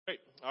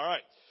All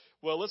right.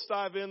 Well, let's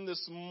dive in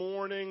this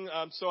morning.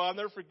 So I'll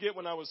never forget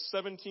when I was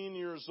 17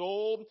 years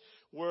old,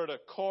 we're at a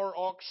car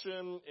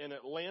auction in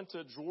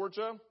Atlanta,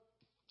 Georgia.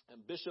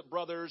 And Bishop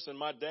Brothers, and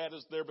my dad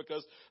is there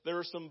because there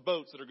are some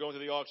boats that are going to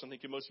the auction. I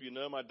think most of you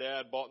know my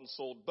dad bought and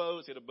sold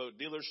boats. He had a boat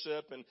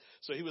dealership, and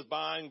so he was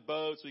buying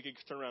boats so he could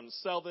turn around and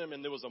sell them.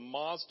 And there was a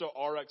Mazda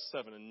RX-7,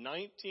 a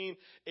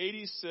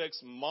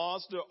 1986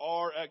 Mazda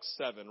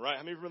RX-7, right?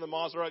 How many remember the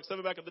Mazda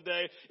RX-7 back in the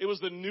day? It was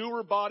the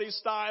newer body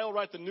style,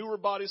 right? The newer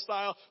body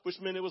style, which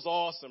meant it was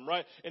awesome,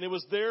 right? And it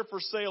was there for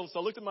sale.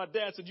 So I looked at my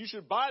dad and said, "You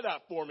should buy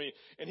that for me."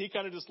 And he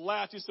kind of just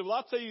laughed. He said, "Well,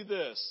 I'll tell you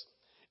this.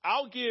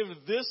 I'll give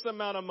this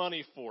amount of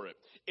money for it."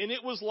 And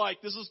it was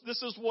like, this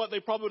is what they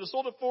probably would have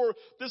sold it for.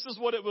 This is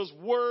what it was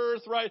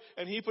worth, right?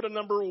 And he put a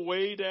number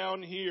way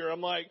down here.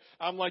 I'm like,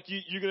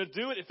 you're going to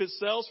do it? If it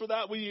sells for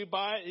that, will you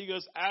buy it? He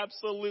goes,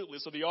 "Absolutely."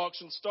 So the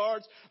auction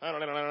starts. I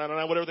don't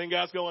know what everything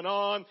got going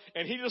on.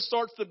 And he just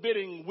starts the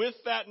bidding with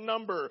that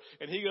number.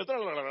 And he goes,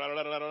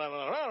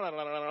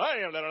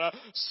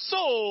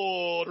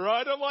 "Sold,"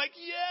 right? I'm like,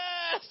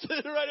 yes,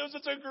 right? It was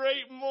such a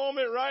great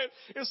moment, right?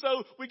 And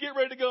so we get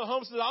ready to go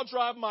home. So I'll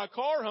drive my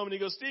car home. And he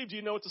goes, "Steve, do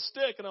you know what to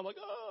stick?" And I'm like,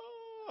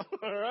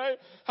 all right.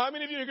 How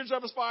many of you can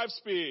drive a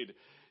 5-speed?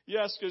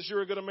 Yes, because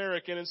you're a good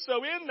American. And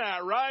so in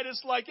that, right,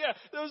 it's like, yeah,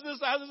 there was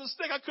a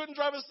stick. I couldn't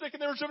drive a stick,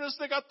 and they were driving a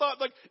stick. I thought,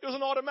 like, it was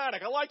an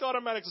automatic. I liked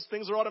automatics because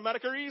things are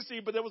automatic or easy,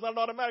 but it was not an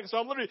automatic. So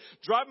I'm literally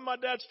driving my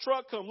dad's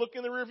truck home,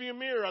 looking in the rearview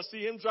mirror. I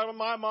see him driving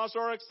my Mazda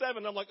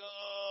RX-7. I'm like,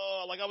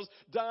 like I was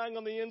dying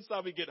on the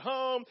inside. We get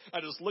home. I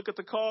just look at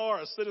the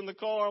car. I sit in the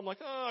car. I'm like,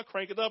 I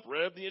crank it up,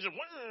 rev the engine,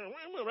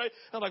 right?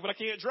 I'm like, but I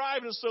can't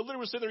drive. And so literally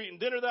we're sitting there eating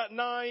dinner that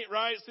night,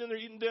 right? Sitting there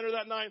eating dinner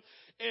that night.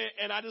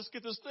 And I just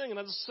get this thing, and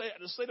I just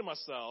say to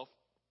myself,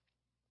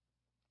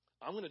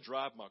 I'm going to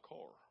drive my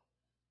car.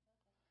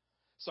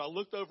 So I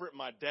looked over at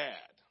my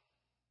dad.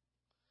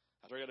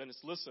 After I got done, I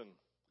said, "Listen,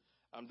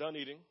 I'm done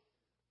eating.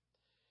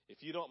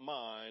 If you don't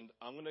mind,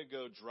 I'm going to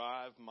go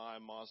drive my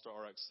Mazda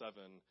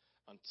RX-7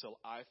 until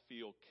I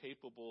feel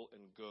capable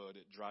and good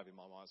at driving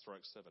my Mazda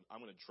RX-7. I'm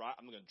going to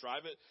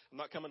drive it. I'm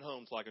not coming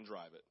home until I can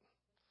drive it."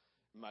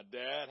 My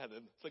dad had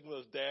the thing with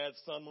his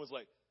dad's son was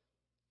like,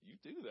 "You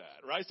do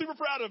that," right? Super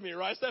proud of me,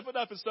 right? Stepping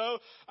up. And so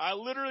I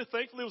literally,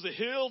 thankfully, it was a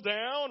hill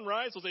down,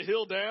 right? So it was a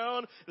hill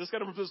down. This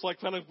kind of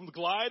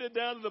glided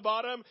down to the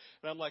bottom.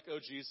 And I'm like, "Oh,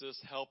 Jesus,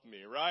 help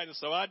me," right? And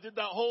so I did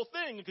that whole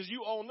thing because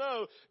you all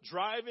know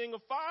driving a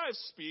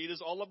 5-speed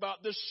is all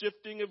about the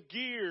shifting of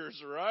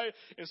gears, right?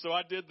 And so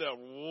I did the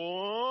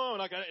whoa,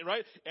 and I got it,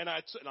 right?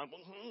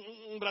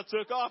 But I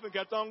took off and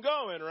kept on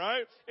going,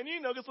 right? And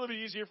it gets a little bit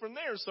easier from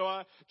there. So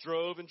I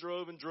drove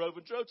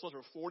till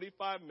for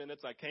 45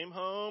 minutes. I came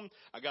home.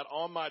 I got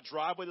on my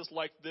driveway just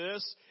like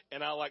this,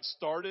 and I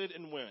started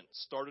and went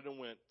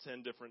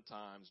 10 different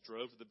times.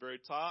 Drove to the very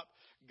top,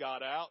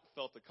 got out,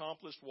 felt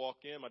accomplished,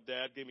 walked in. My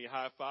dad gave me a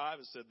high five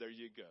and said, "There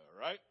you go,"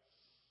 right?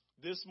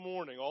 This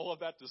morning, all of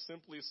that to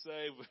simply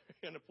say,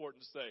 very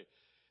important to say,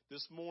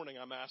 this morning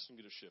I'm asking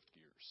you to shift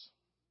gears.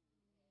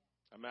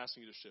 I'm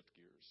asking you to shift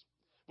gears.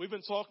 We've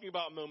been talking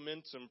about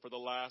momentum for the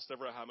last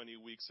ever how many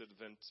weeks at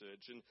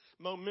Vintage. And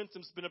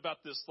momentum's been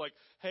about this,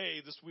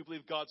 hey, we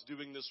believe God's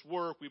doing this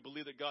work. We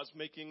believe that God's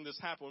making this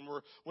happen. We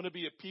want to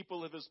be a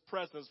people of His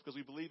presence because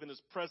we believe in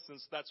His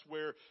presence. That's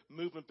where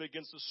movement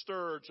begins to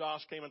stir.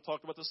 Josh came and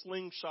talked about the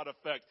slingshot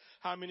effect.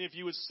 How many of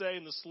you would say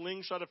in the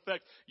slingshot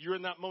effect, you're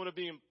in that moment of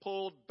being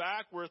pulled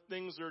back where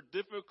things are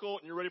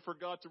difficult and you're ready for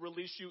God to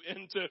release you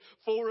into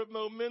forward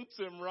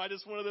momentum, right?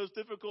 It's one of those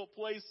difficult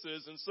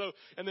places.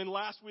 And then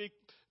last week,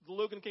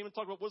 Logan came and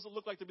talked about what does it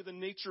look like to be the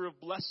nature of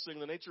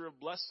blessing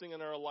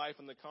in our life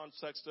in the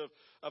context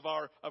of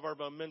our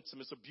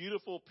momentum. It's a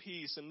beautiful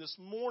piece. And this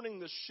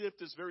morning, the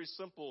shift is very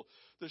simple.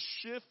 The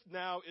shift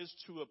now is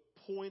to a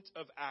point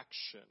of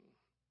action.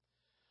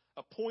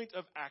 A point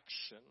of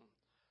action.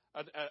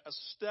 A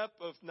step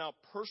of now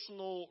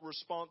personal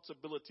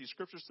responsibility.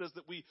 Scripture says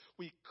that we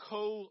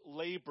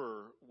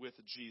co-labor with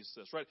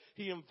Jesus, right?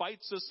 He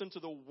invites us into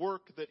the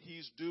work that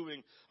He's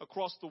doing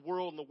across the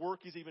world and the work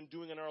He's even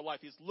doing in our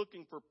life. He's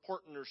looking for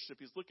partnership.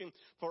 He's looking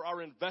for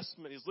our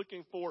investment. He's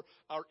looking for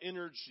our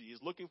energy.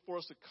 He's looking for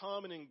us to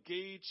come and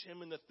engage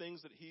Him in the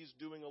things that He's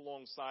doing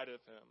alongside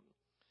of Him.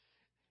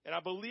 And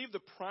I believe the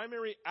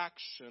primary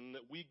action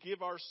that we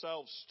give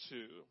ourselves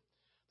to,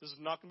 this is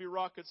not going to be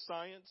rocket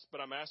science, but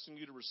I'm asking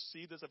you to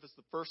receive this if it's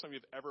the first time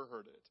you've ever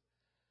heard it.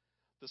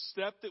 The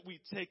step that we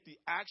take, the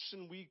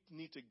action we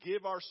need to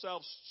give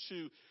ourselves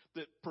to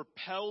that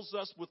propels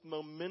us with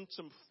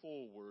momentum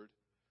forward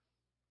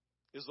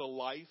is a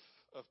life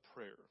of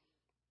prayer.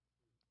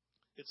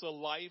 It's a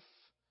life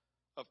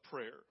of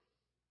prayer.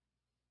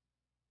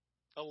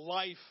 A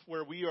life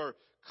where we are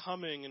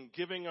coming and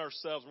giving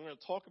ourselves. We're going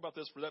to talk about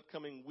this for the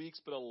upcoming weeks,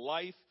 but a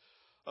life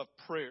of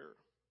prayer.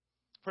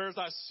 Prayer as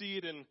I see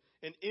it in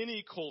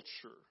any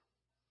culture,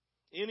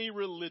 any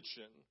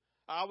religion.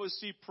 I always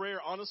see prayer,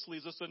 honestly,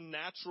 as just a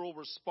natural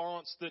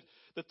response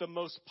that the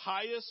most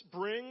pious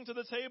bring to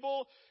the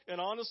table.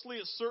 And honestly,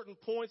 at certain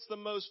points, the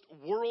most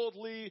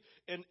worldly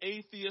and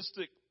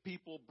atheistic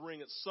people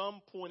bring at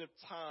some point of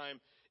time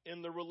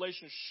in the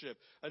relationship,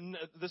 and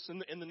this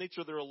in the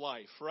nature of their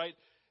life, right?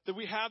 That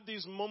we have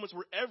these moments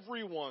where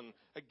everyone,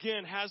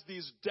 again, has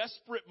these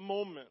desperate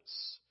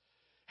moments.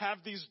 Have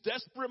these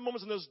desperate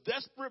moments, and those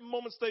desperate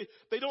moments,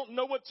 they don't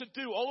know what to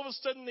do. All of a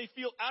sudden, they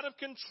feel out of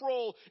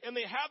control, and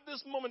they have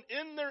this moment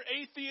in their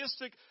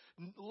atheistic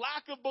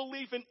lack of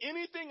belief in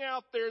anything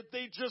out there.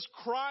 They just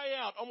cry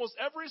out. Almost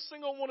every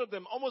single one of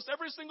them, almost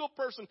every single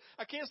person.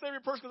 I can't say every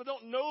person because I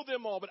don't know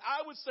them all, but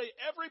I would say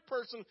every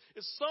person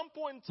at some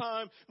point in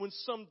time when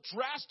some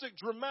drastic,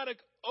 dramatic,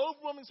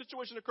 overwhelming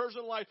situation occurs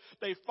in life,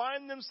 they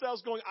find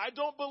themselves going, I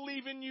don't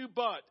believe in you,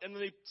 but, and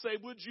then they say,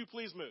 would you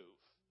please move?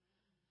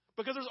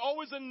 Because there's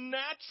always a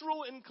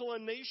natural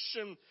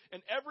inclination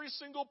in every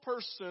single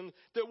person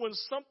that when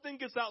something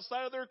gets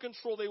outside of their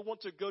control, they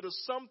want to go to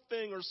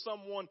something or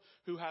someone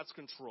who has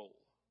control.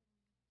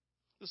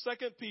 The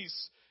second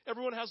piece,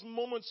 everyone has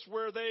moments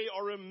where they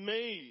are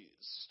amazed.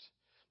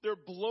 They're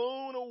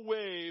blown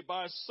away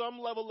by some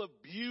level of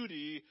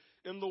beauty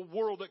in the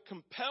world that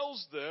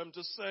compels them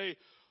to say,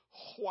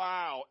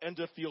 wow, and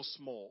to feel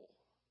small.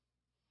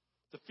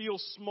 To feel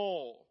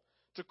small.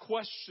 To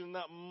question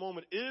that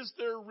moment, is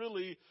there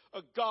really a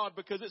God?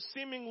 Because it's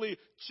seemingly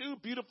too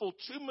beautiful,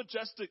 too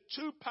majestic,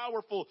 too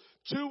powerful,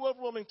 too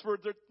overwhelming for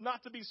there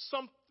not to be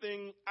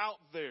something out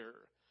there.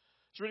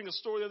 I was reading a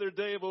story the other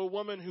day of a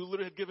woman who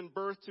literally had given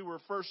birth to her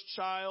first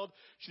child.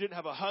 She didn't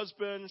have a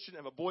husband. She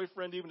didn't have a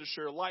boyfriend even to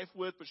share life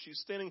with, but she's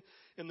standing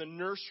in the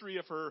nursery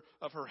of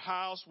her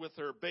house with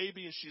her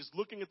baby, and she's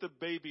looking at the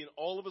baby, and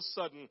all of a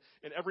sudden,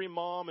 and every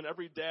mom and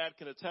every dad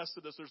can attest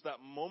to this, there's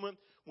that moment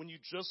when you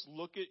just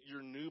look at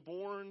your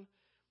newborn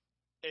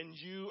and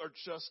you are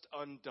just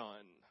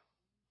undone.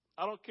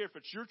 I don't care if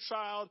it's your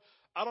child.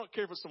 I don't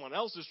care if it's someone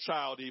else's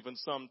child even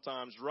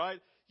sometimes, right?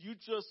 You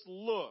just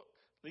look.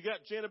 You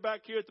got Janet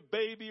back here at the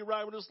baby,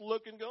 right? We're just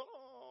looking, going,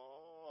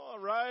 oh,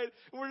 right?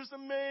 And we're just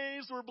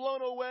amazed. We're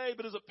blown away.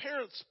 But as a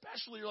parent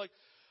especially, you're like,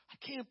 I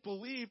can't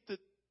believe that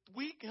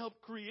we can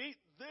help create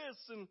this.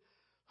 And,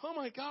 oh,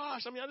 my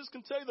gosh. I mean, I just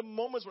can tell you the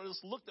moments where I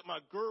just looked at my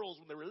girls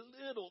when they were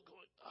little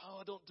going, oh,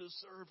 I don't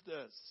deserve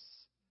this.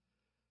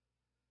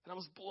 And I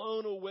was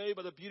blown away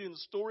by the beauty. And the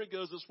story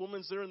goes, this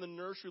woman's there in the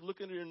nursery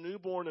looking at her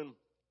newborn, and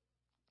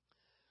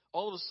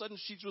all of a sudden,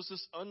 she was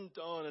just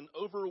undone and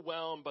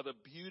overwhelmed by the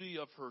beauty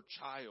of her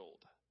child.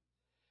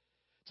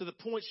 To the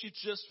point she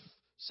just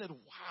said,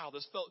 wow,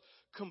 this felt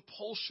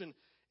compulsion.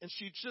 And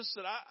she just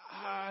said,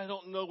 I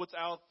don't know what's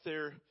out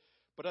there,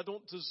 but I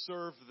don't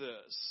deserve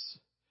this.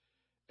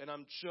 And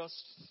I'm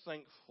just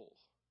thankful.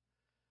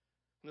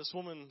 And this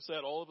woman said,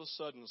 all of a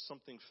sudden,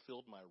 something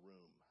filled my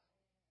room.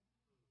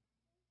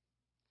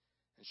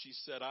 And she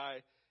said, I,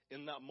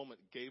 in that moment,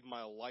 gave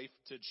my life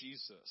to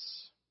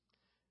Jesus.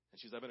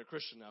 And I've been a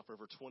Christian now for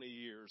over 20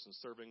 years and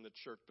serving the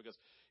church because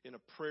in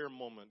a prayer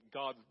moment,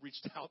 God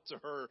reached out to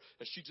her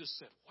and she just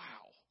said,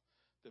 wow,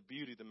 the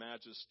beauty, the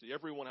majesty.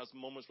 Everyone has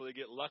moments where they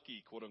get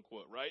lucky, quote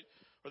unquote, right?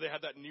 Or they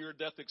have that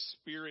near-death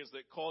experience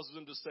that causes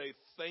them to say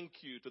thank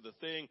you to the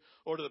thing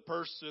or to the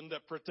person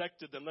that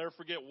protected them. Never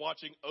forget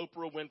watching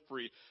Oprah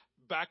Winfrey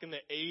back in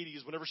the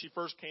 80s whenever she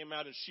first came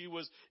out, and it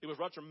was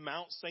right after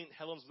Mount St.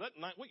 Helens. Was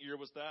that night? What year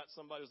was that?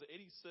 Was it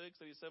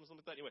 86, 87, something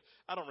like that? Anyway,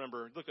 I don't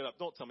remember. Look it up.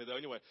 Don't tell me though.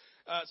 Anyway,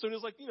 so it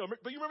was like,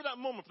 but you remember that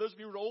moment, for those of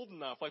you who are old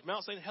enough, like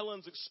Mount St.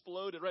 Helens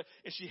exploded, right?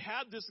 And she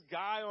had this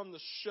guy on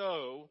the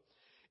show,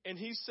 and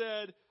he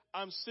said,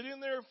 I'm sitting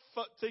there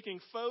taking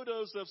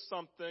photos of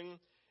something,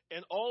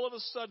 and all of a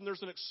sudden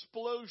there's an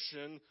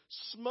explosion.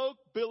 Smoke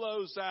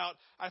billows out.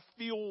 I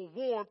feel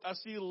warmth. I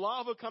see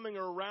lava coming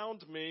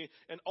around me,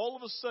 and all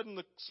of a sudden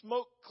the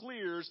smoke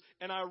clears,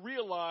 and I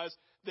realize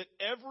that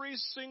every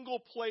single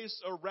place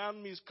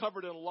around me is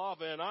covered in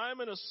lava, and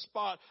I'm in a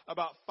spot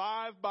about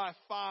 5 by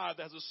 5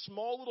 that has a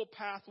small little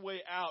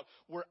pathway out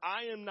where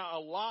I am now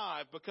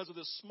alive because of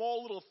this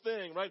small little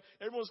thing, right?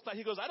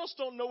 He goes, I just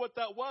don't know what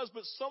that was,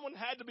 but someone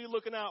had to be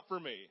looking out for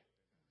me,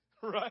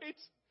 right?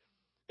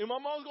 And my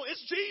mom's going,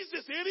 it's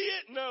Jesus,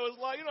 idiot. No, it's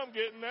like, I'm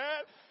getting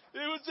that.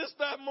 It was just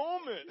that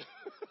moment,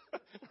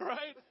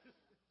 right?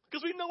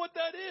 Because we know what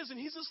that is. And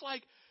he's just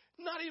like,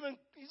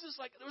 he's just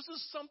like, there was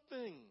just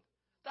something.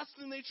 That's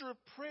the nature of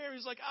prayer.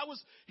 He's like,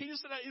 he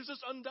just said, he was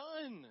just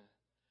undone.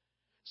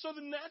 So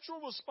the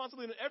natural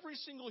responsibility in every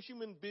single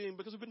human being,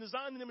 because we've been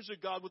designed in the image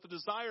of God with the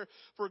desire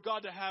for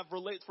God to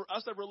for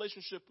us to have a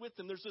relationship with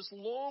Him. There's this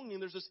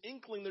longing, there's this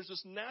inkling, there's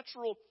this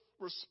natural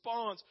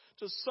response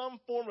to some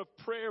form of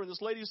prayer. And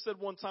this lady said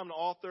one time, an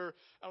author,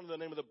 I don't know the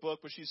name of the book,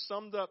 but she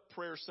summed up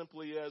prayer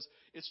simply as,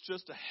 it's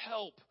just a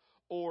help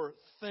or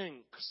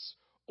thanks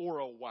or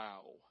a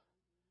wow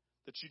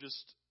that you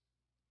just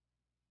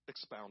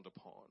expound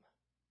upon.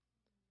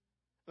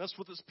 And that's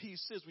what this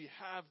piece is. We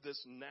have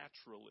this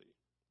naturally.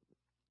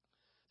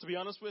 To be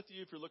honest with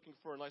you, if you're looking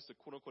for a nice,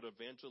 quote-unquote,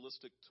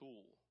 evangelistic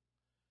tool,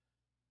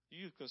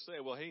 you can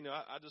say, well, hey,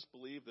 I just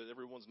believe that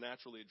everyone's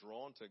naturally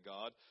drawn to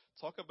God.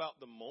 Talk about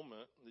the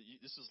moment.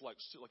 This is like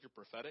your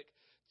prophetic.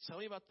 Tell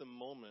me about the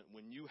moment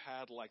when you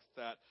had like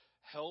that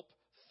help,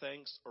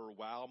 thanks, or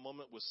wow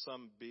moment with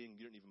some being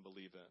you didn't even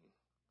believe in.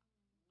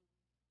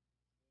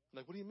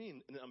 Like, what do you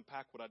mean? And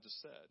unpack what I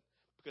just said.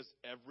 Because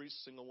every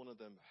single one of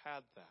them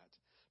had that.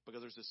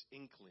 Because there's this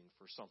inkling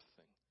for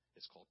something.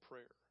 It's called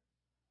prayer.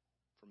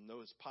 From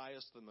those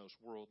pious to the most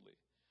worldly.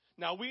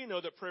 Now, we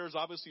know that prayer is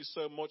obviously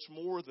so much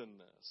more than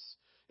this.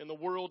 In the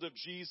world of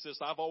Jesus,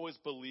 I've always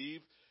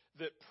believed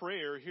that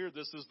prayer, hear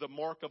this, is the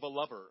mark of a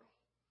lover.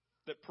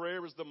 That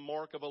prayer is the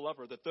mark of a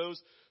lover. That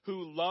those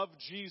who love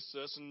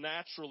Jesus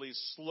naturally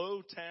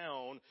slow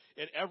down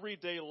in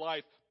everyday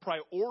life,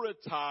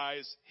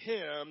 prioritize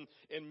Him,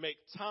 and make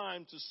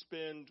time to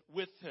spend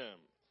with Him.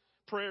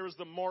 Prayer is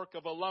the mark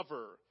of a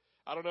lover.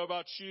 I don't know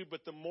about you,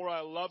 but the more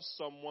I love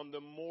someone, the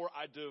more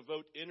I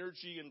devote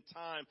energy and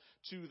time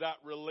to that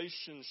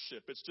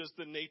relationship. It's just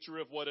the nature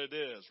of what it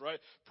is, right?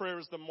 Prayer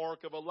is the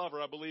mark of a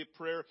lover. I believe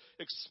prayer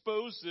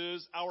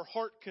exposes our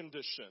heart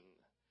condition.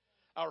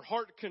 Our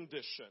heart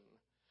condition.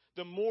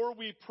 The more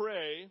we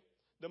pray,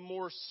 the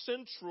more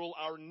central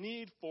our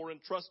need for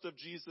and trust of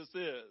Jesus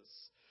is.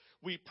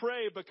 We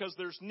pray because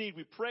there's need.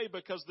 We pray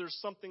because there's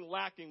something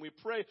lacking. We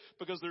pray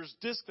because there's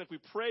disconnect. We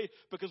pray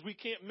because we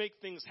can't make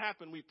things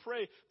happen. We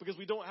pray because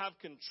we don't have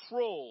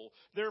control.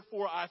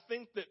 Therefore, I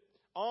think that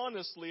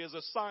honestly, as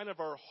a sign of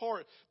our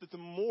heart, that the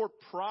more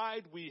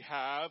pride we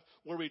have,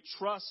 where we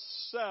trust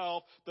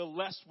self, the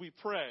less we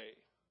pray.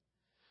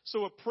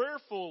 So a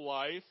prayerful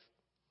life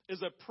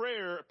is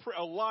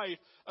a life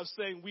of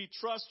saying we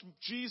trust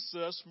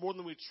Jesus more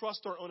than we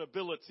trust our own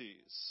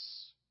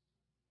abilities.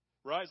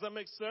 Right? Does that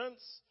make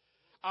sense?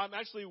 I'm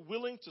actually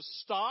willing to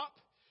stop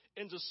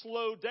and to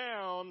slow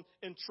down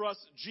and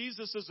trust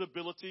Jesus'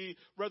 ability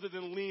rather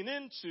than lean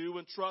into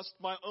and trust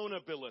my own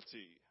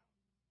ability.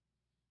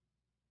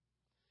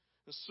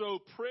 And so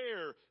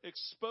prayer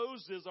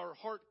exposes our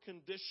heart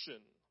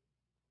condition.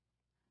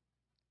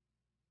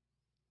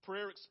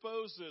 Prayer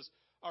exposes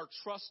our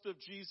trust of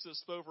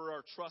Jesus over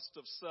our trust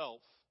of self.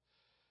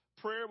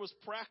 Prayer was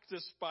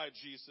practiced by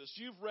Jesus.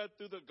 You've read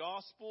through the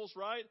Gospels,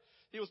 right?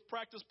 He was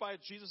practiced by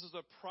Jesus as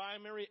a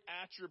primary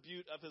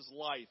attribute of his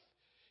life.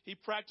 He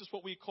practiced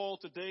what we call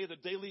today the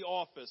daily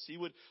office. He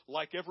would,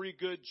 like every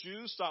good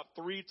Jew, stop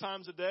 3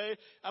 times a day.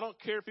 I don't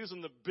care if he was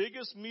in the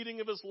biggest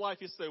meeting of his life.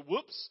 He'd say,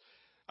 whoops,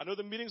 I know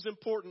the meeting's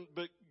important,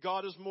 but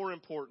God is more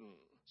important.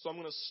 So I'm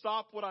going to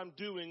stop what I'm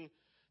doing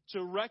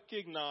to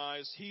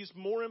recognize He's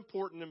more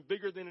important and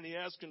bigger than He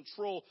has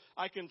control.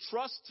 I can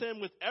trust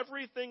Him with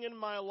everything in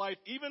my life,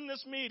 even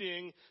this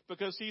meeting,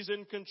 because He's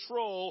in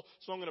control.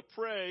 So I'm going to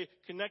pray,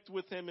 connect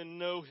with Him, and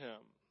know Him.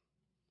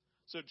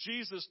 So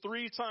Jesus,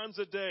 3 times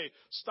a day,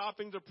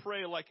 stopping to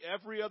pray like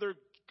every other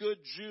good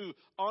Jew.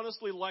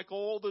 Honestly, like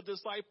all the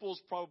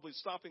disciples, probably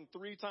stopping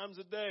 3 times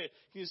a day.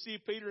 Can you see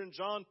Peter and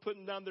John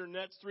putting down their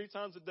nets 3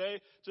 times a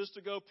day just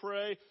to go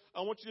pray?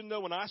 I want you to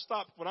know when I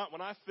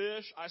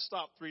fish, I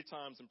stop 3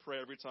 times and pray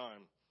every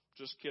time.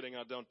 Just kidding,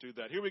 I don't do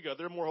that. Here we go.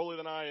 They're more holy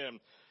than I am.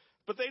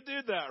 But they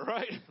did that,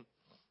 right?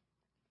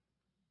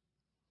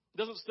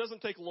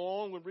 Doesn't take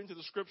long when we read into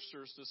the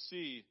scriptures to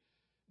see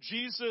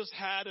Jesus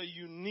had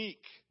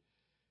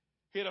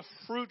he had a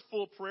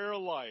fruitful prayer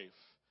life.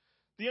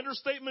 The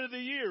understatement of the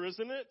year,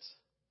 isn't it?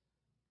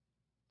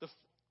 The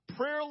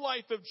prayer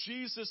life of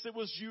Jesus, it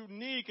was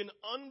unique and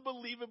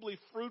unbelievably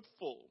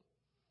fruitful.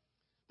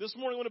 This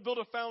morning I want to build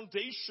a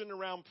foundation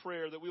around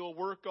prayer that we will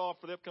work off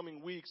for the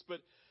upcoming weeks.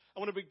 But I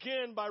want to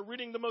begin by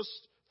reading the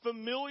most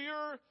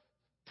familiar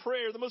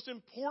prayer, the most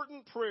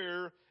important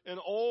prayer in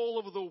all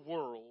of the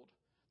world.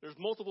 There's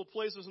multiple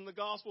places in the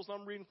Gospels.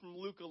 I'm reading from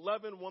Luke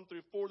 11, 1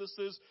 through 4. This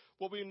is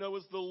what we know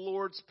as the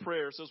Lord's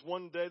Prayer. It says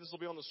one day, this will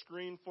be on the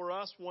screen for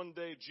us, one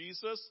day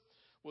Jesus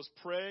was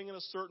praying in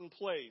a certain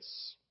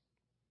place.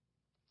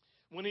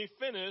 When he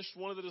finished,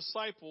 one of the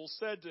disciples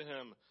said to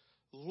him,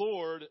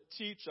 Lord,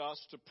 teach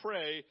us to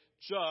pray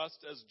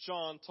just as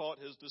John taught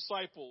his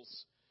disciples.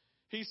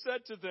 He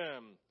said to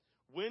them,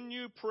 when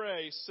you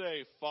pray,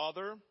 say,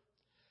 Father,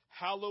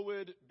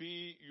 hallowed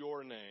be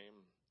your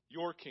name,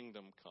 your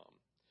kingdom come.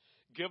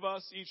 Give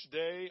us each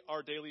day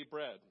our daily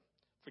bread.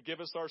 Forgive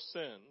us our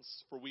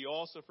sins, for we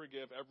also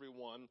forgive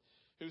everyone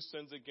who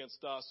sins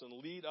against us, and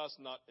lead us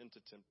not into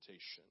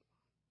temptation.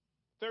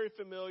 Very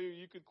familiar.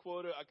 You could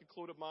quote it. I could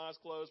quote it my eyes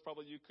closed.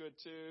 Probably you could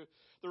too.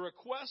 The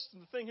request,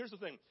 here's the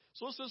thing.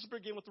 So let's just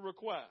begin with the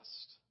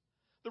request.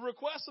 The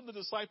request of the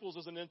disciples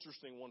is an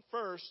interesting one.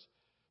 First,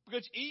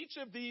 because each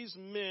of these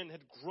men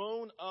had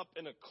grown up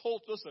in a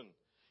cult. Listen,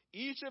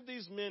 each of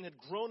these men had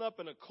grown up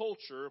in a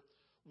culture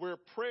where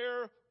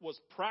prayer was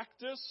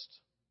practiced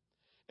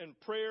and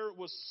prayer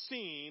was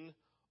seen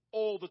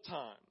all the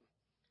time.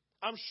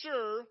 I'm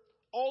sure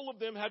all of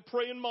them had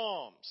praying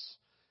moms.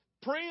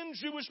 Praying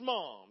Jewish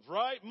moms,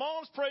 right?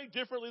 Moms pray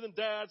differently than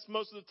dads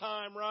most of the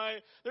time, right?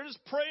 They're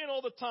just praying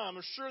all the time.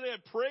 I'm sure they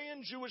had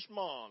praying Jewish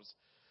moms.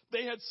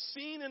 They had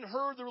seen and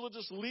heard the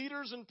religious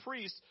leaders and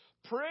priests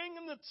praying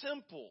in the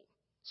temple,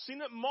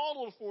 seen it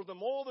modeled for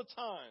them all the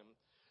time.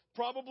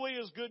 Probably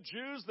as good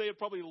Jews, they had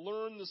probably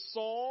learned the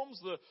Psalms,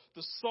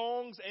 the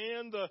songs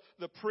and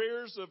the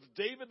prayers of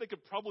David. They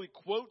could probably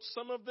quote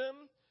some of them.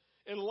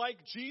 And like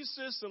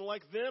Jesus and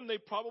like them, they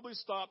probably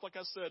stopped, like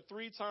I said,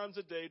 3 times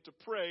a day to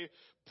pray.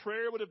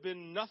 Prayer would have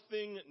been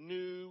nothing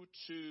new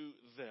to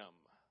them.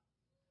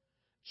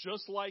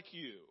 Just like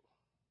you.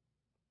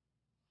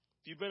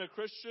 If you've been a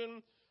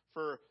Christian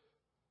for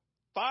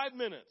 5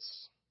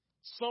 minutes,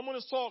 someone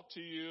has talked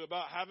to you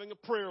about having a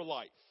prayer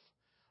life.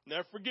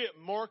 Never forget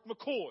Mark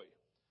McCoy,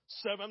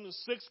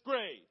 6th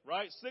grade,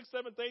 right? 6th,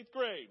 7th, 8th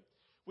grade.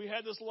 We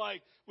had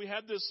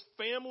this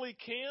family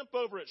camp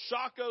over at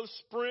Chaco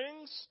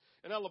Springs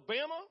in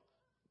Alabama,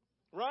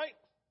 right?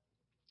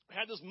 We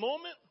had this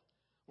moment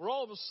where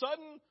all of a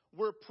sudden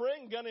we're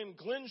praying. A guy named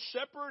Glenn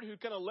Shepard, who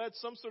kind of led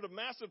some sort of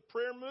massive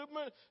prayer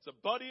movement. It's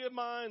a buddy of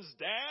mine's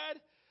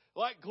dad.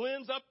 Like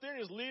Glenn's up there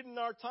and he's leading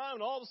our time,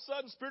 and all of a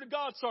sudden the Spirit of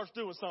God starts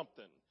doing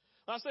something.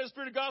 I say the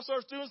Spirit of God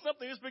starts doing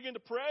something, he just begin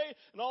to pray,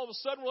 and all of a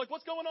sudden we're like,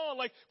 what's going on?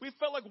 Like, we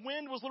felt like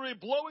wind was literally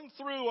blowing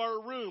through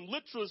our room.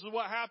 Literally, this is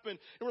what happened.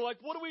 And we're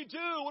like, what do we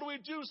do? What do we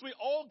do? So we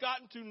all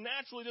got into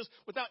naturally, just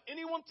without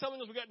anyone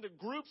telling us, we got into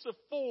groups of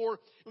 4,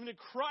 and we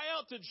would cry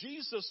out to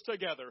Jesus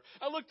together.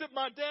 I looked at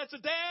my dad and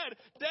said,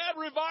 Dad,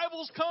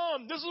 revival's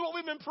come. This is what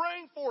we've been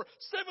praying for.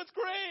 7th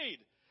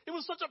grade. It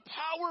was such a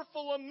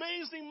powerful,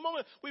 amazing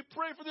moment. We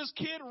prayed for this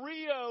kid,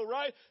 Rio,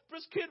 right?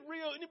 This kid,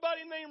 Rio,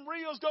 anybody named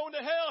Rio is going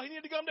to hell. He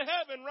needs to come to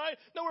heaven, right?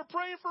 No, we're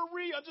praying for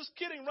Rio. I'm just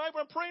kidding, right?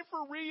 But I'm praying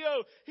for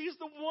Rio. He's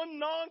the one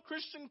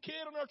non-Christian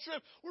kid on our trip.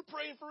 We're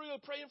praying for Rio.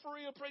 Pray,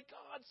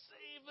 God,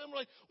 save him.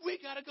 We're like,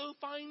 we got to go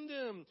find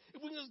him.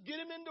 If we can just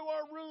get him into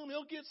our room,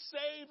 he'll get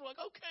saved. We're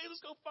like, okay, let's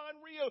go find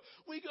Rio.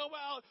 We go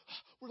out.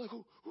 We're like,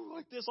 ooh,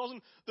 like this. All of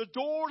a sudden, the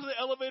door to the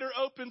elevator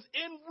opens,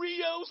 and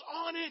Rio's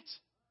on it.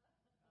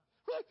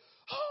 We're like,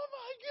 oh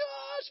my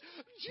gosh,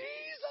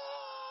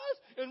 Jesus!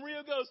 And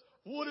Rio goes,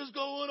 what is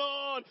going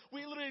on?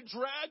 We literally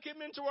drag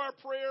him into our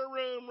prayer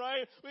room,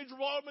 right? We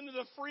draw him into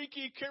the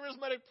freaky,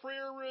 charismatic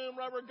prayer room,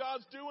 right, where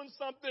God's doing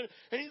something.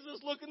 And he's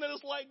just looking at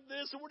us like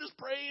this, and we're just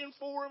praying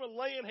for him and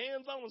laying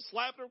hands on him and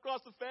slapping him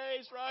across the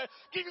face, right?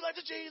 Give your life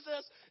to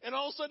Jesus. And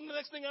all of a sudden, the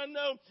next thing I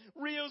know,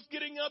 Rio's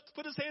getting up to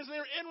put his hands in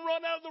there and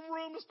run out of the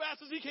room as fast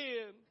as he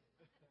can.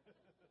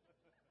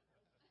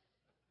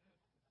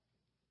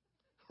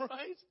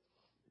 Right?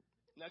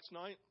 Next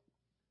night,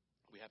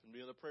 we happened to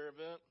be in the prayer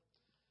event.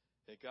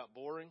 It got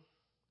boring.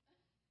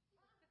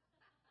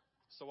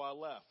 So I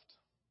left.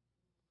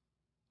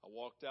 I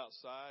walked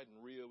outside,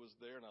 and Rio was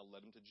there, and I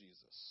led him to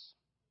Jesus.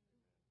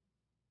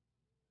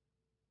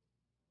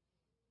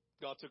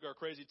 God took our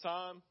crazy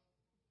time.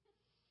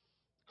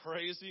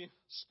 Crazy.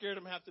 Scared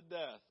him half to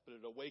death, but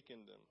it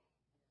awakened him.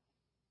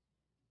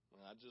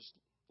 And I just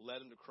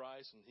led him to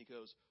Christ, and he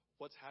goes,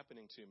 what's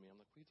happening to me? I'm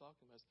like, what are you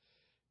talking about?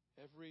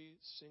 Every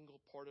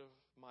single part of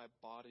my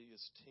body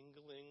is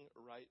tingling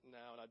right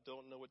now, and I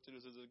don't know what to do.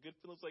 Is it a good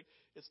feeling? It's like,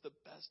 it's the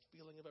best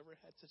feeling I've ever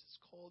had. It's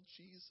called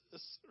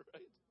Jesus,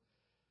 right?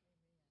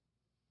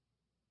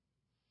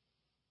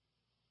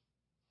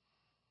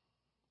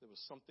 There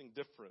was something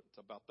different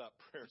about that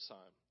prayer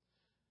time.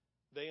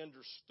 They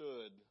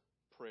understood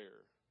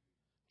prayer,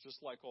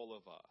 just like all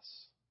of us,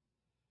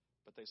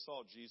 but they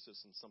saw Jesus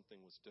and something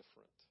was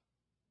different.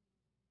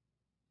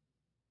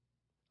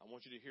 I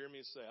want you to hear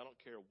me say, I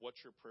don't care what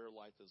your prayer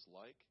life is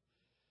like.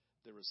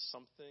 There is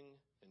something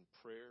in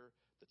prayer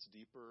that's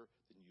deeper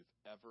than you've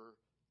ever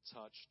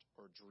touched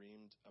or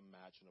dreamed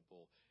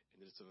imaginable,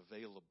 and it's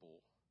available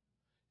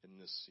in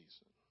this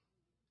season.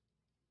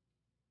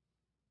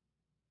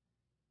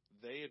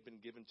 They had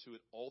been given to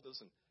it all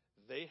this, and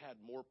they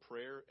had more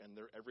prayer in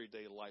their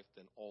everyday life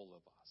than all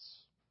of us.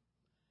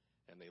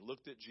 And they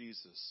looked at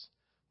Jesus,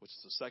 which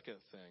is the second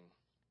thing.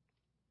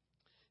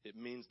 It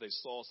means they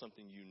saw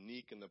something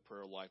unique in the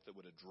prayer life that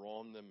would have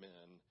drawn them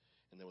in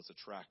and that was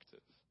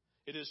attractive.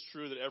 It is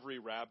true that every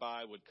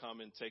rabbi would come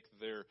and take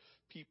their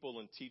people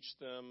and teach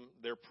them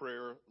their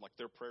prayer, like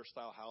their prayer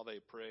style, how they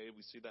pray.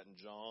 We see that in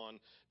John.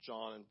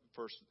 John, in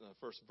first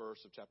verse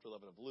of chapter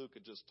 11 of Luke,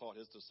 had just taught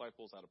his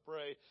disciples how to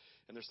pray.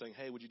 And they're saying,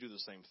 hey, would you do the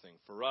same thing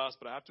for us?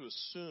 But I have to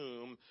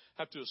assume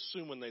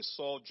when they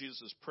saw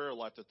Jesus' prayer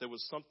life that there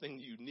was something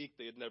unique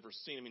they had never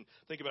seen. I mean,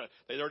 think about it.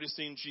 They'd already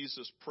seen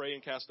Jesus pray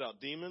and cast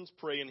out demons,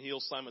 pray and heal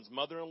Simon's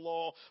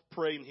mother-in-law,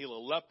 pray and heal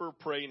a leper,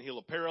 pray and heal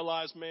a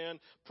paralyzed man,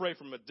 pray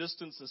from a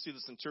distance and see the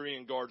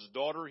centurion guard's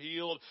daughter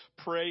healed,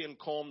 pray and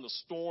calm the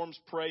storms,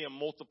 pray and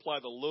multiply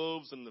the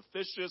loaves and the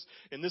fishes.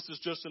 And this is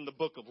just in the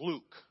book of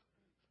Luke.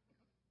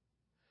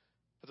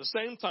 At the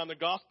same time, the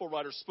gospel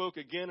writer spoke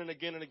again and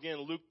again and again,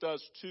 Luke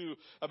does too,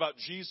 about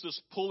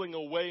Jesus pulling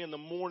away in the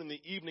morning,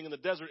 the evening, in the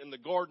desert, in the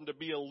garden to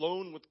be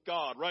alone with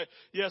God, right?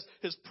 Yes,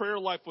 his prayer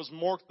life was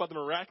marked by the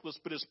miraculous,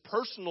 but his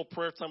personal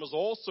prayer time was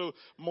also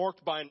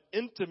marked by an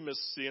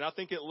intimacy. And I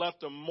think it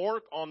left a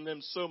mark on them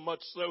so much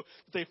so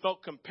that they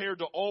felt compelled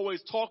to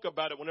always talk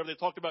about it whenever they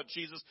talked about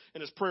Jesus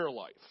and his prayer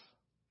life.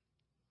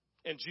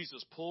 And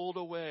Jesus pulled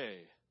away.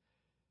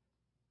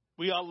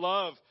 The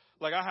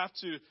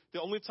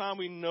only time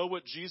we know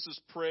what Jesus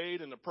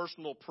prayed in a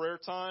personal prayer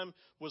time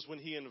was when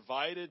he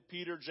invited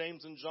Peter,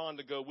 James, and John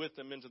to go with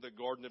him into the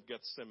Garden of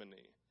Gethsemane.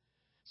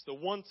 It's the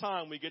one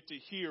time we get to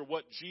hear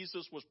what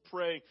Jesus was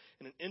praying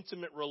in an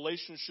intimate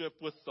relationship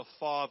with the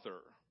Father.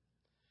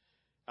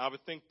 I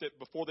would think that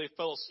before they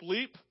fell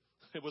asleep,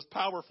 it was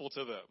powerful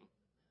to them.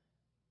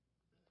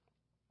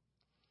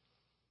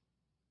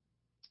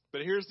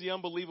 But here's the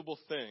unbelievable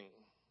thing.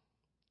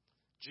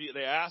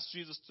 They asked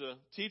Jesus to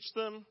teach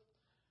them.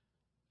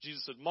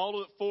 Jesus had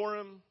modeled it for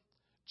him.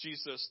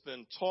 Jesus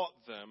then taught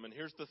them. And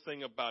here's the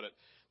thing about it.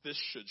 This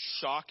should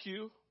shock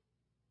you.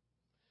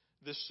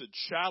 This should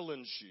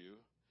challenge you,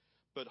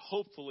 but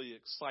hopefully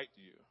excite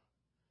you.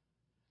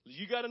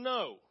 You got to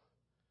know,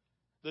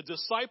 the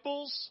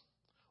disciples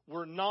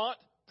were not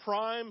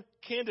prime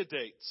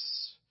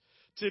candidates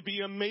to be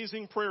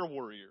amazing prayer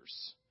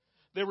warriors.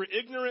 They were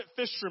ignorant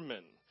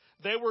fishermen.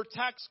 They were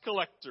tax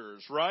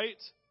collectors,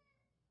 right?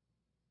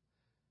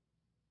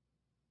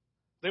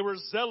 They were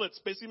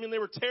zealots, basically mean they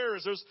were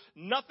terrorists. There's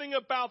nothing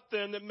about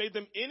them that made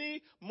them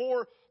any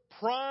more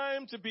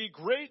prime to be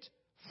great,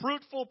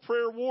 fruitful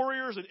prayer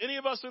warriors than any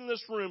of us in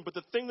this room. But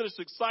the thing that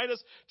excites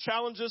us,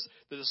 challenges,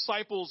 the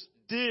disciples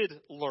did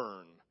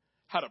learn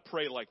how to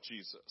pray like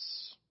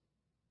Jesus.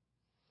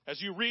 As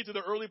you read to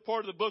the early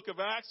part of the book of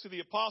Acts, to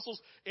the apostles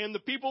and the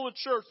people of the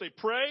church, they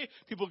pray,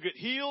 people get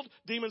healed,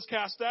 demons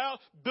cast out,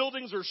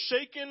 buildings are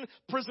shaken,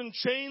 prison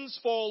chains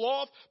fall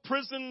off,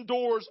 prison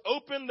doors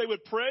open, they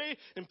would pray,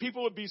 and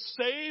people would be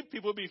saved,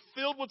 people would be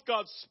filled with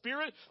God's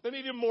Spirit. Then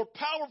even more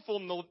powerful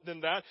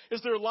than that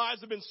is their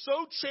lives have been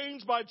so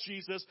changed by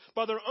Jesus,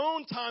 by their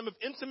own time of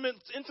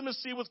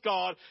intimacy with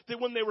God,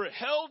 that when they were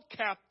held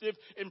captive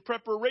in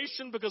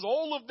preparation, because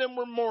all of them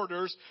were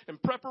martyrs, in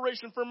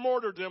preparation for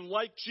martyrdom,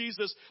 like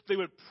Jesus, they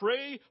would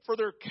pray for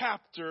their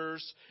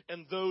captors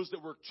and those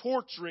that were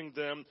torturing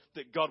them,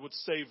 that God would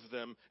save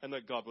them and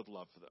that God would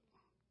love them.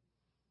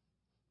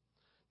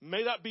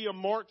 May that be a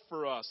mark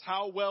for us.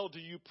 How well do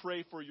you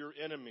pray for your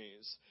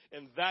enemies?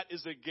 And that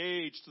is a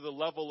gauge to the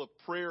level of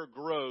prayer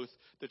growth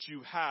that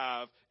you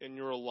have in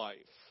your life.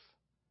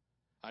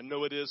 I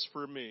know it is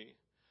for me.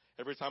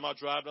 Every time I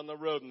drive down the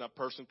road and that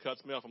person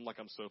cuts me off, I'm like,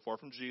 I'm so far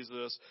from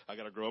Jesus. I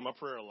got to grow my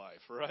prayer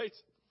life, right?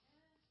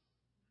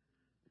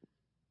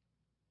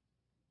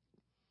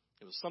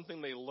 It was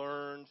something they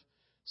learned,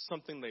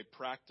 something they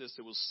practiced.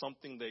 It was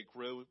something they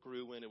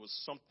grew in. It was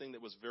something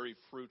that was very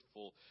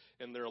fruitful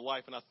in their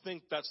life. And I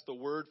think that's the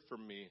word for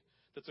me.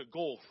 That's a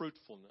goal,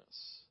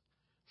 fruitfulness.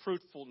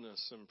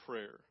 Fruitfulness in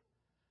prayer.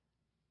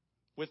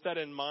 With that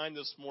in mind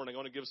this morning, I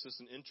want to give us just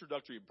an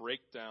introductory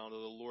breakdown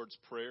of the Lord's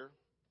Prayer.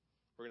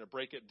 We're going to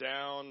break it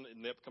down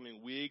in the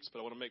upcoming weeks, but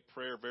I want to make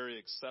prayer very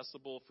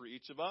accessible for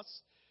each of us.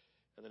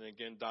 And then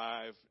again,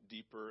 dive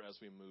deeper as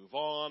we move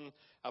on.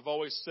 I've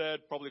always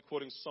said, probably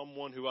quoting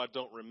someone who I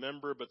don't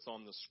remember, but it's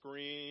on the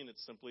screen,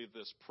 it's simply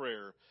this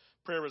prayer.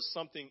 Prayer is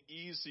something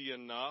easy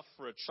enough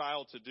for a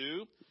child to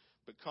do,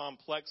 but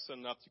complex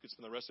enough you could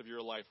spend the rest of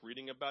your life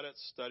reading about it,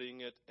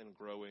 studying it, and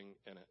growing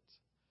in it.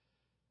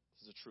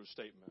 This is a true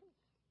statement.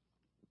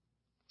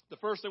 The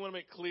first thing I want to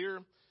make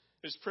clear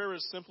is prayer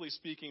is simply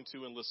speaking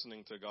to and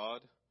listening to God.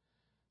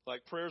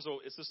 Like prayer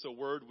it's just a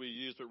word we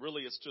use, but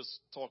really it's just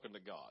talking to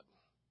God.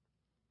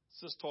 It's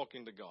just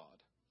talking to God.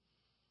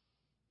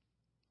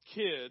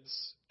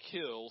 Kids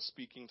kill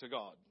speaking to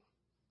God.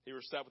 You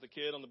ever sat with a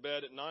kid on the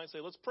bed at night and say,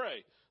 let's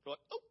pray? They're like,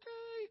 okay.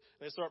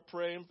 And they start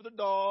praying for the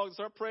dog. They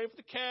start praying for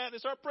the cat. They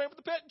start praying for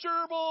the pet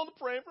gerbil.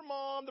 They're praying for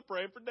mom. They're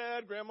praying for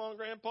dad, grandma, and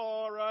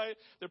grandpa, right?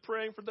 They're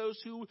praying for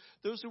those who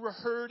were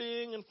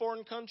hurting in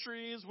foreign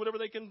countries, whatever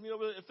they can,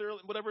 if they're,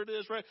 whatever it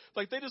is, right?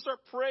 Like they just start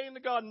praying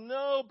to God.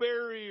 No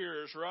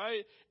barriers,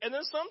 right? And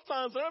then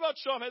sometimes, I don't know about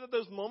you, I've had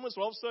those moments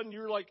where all of a sudden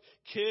you're like,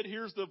 kid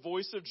hears the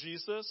voice of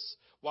Jesus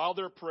while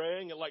they're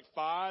praying at like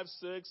 5,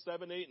 6,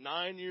 7, 8,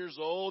 9 years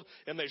old,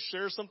 and they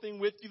share something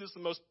with you that's the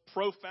most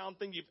profound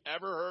thing you've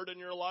ever heard in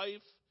your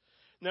life.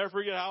 I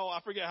forget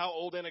how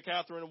old Anna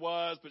Catherine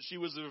was, but she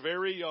was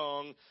very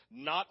young,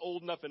 not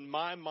old enough in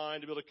my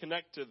mind to be able to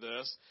connect to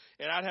this.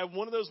 And I'd have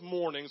one of those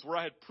mornings where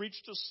I had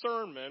preached a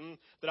sermon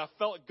that I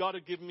felt God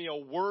had given me a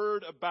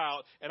word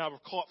about, and I was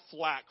caught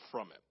flack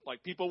from it.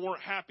 Like people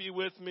weren't happy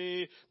with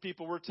me.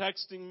 People were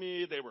texting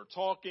me. They were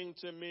talking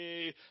to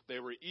me. They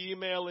were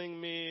emailing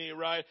me,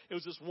 right? It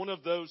was just one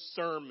of those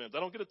sermons. I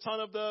don't get a ton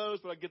of those,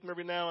 but I get them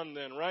every now and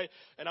then, right?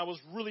 And I was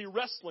really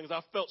wrestling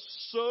because I felt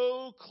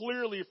so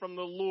clearly from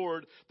the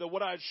Lord that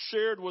what I had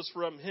shared was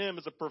from Him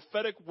as a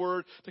prophetic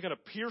word to kind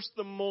of pierce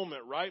the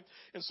moment, right?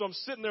 And so I'm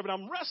sitting there, but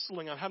I'm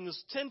wrestling. I'm having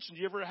this tension.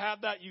 Do you ever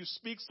have that? You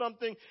speak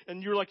something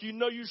and you're like, you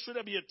should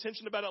have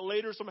attention about it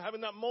later. So I'm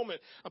having that moment.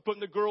 I'm putting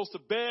the girls to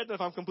bed. And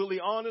if I'm completely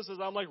honest, as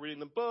I'm like reading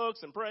the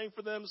books and praying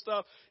for them and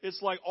stuff,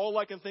 it's like all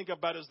I can think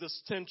about is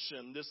this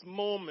tension, this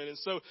moment. And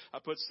so I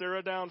put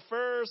Sarah down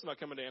first and I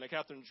come into Anna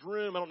Catherine's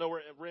room. I don't know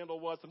where Randall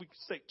was. We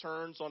take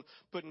turns on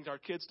putting our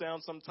kids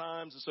down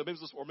sometimes. And so maybe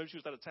she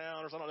was out of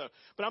town or something. I don't know.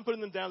 But I'm putting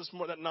them down this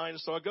morning, that night.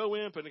 And so I go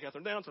in, putting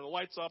Catherine down, turn the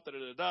lights off,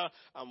 da-da-da-da.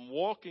 I'm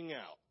walking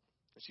out.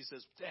 And she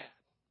says, Dad,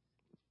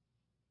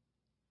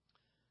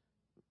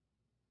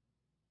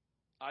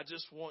 I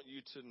just want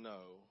you to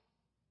know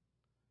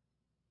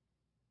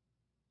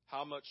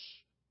how much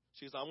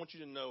She goes, I want you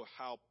to know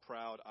how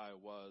proud I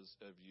was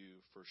of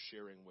you for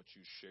sharing what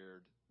you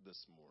shared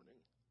this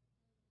morning.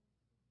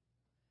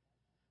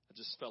 I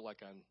just felt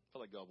like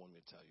God wanted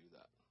me to tell you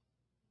that.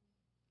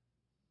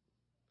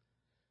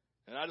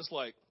 And I just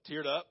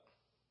teared up.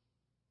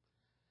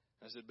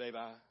 I said, babe,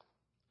 I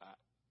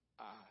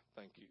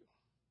thank you.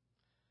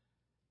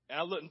 And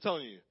I'm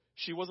telling you,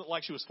 she wasn't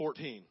like she was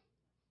 14.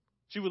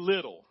 She was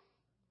little.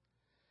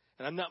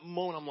 And in that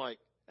moment,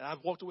 and I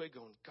walked away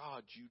going,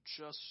 God, you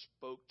just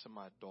spoke to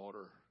my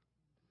daughter.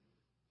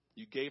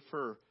 You gave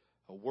her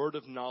a word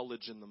of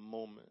knowledge in the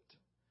moment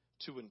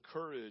to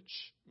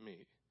encourage me.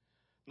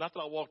 Not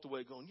that I walked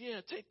away going, yeah,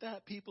 take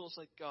that, people. It's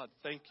like, God,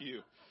 thank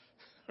you.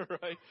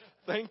 Right?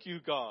 Thank you,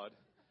 God.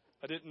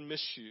 I didn't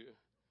miss you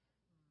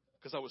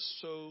because I was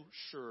so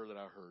sure that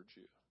I heard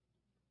you.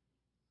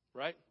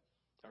 Right?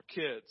 Our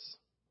kids.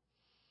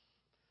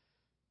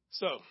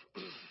 So,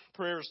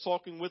 prayer is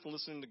talking with and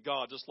listening to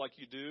God just like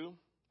you do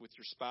with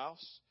your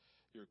spouse,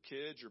 your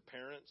kids, your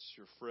parents,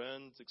 your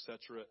friends,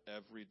 etc.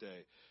 every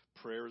day.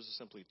 Prayer is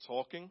simply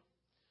talking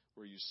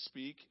where you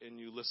speak and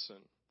you listen.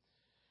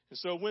 And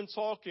so when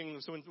talking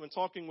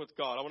with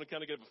God, I want to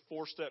kind of give a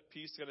 4-step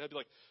piece. To kind of be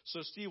like,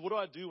 so Steve, what do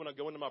I do when I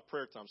go into my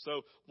prayer time?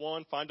 So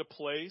 1, find a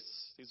place.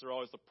 These are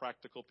always the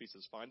practical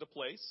pieces. Find a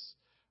place,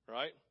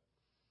 right?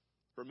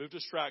 Remove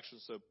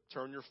distractions. So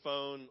turn your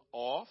phone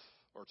off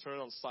or turn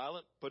it on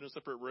silent. Put it in a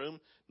separate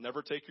room.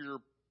 Never take your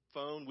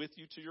phone with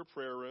you to your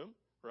prayer room,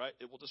 right?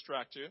 It will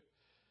distract you.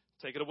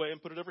 Take it away and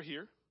put it over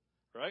here,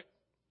 right?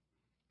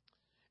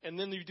 And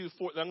then you do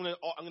 4. I'm going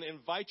to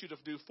invite you to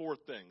do 4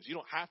 things. You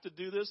don't have to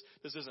do this.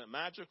 This isn't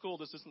magical.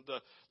 This isn't the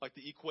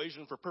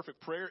equation for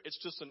perfect prayer. It's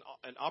just an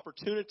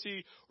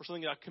opportunity or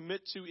something I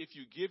commit to. If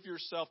you give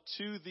yourself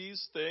to these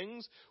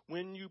things,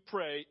 when you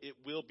pray, it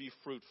will be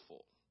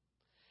fruitful.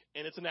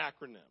 And it's an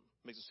acronym.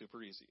 Makes it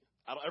super easy.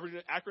 I don't ever do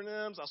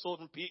acronyms. I stole it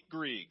from Pete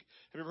Greig.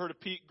 Have you ever heard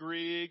of Pete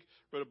Greig?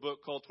 Wrote a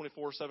book called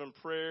 24/7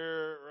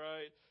 Prayer,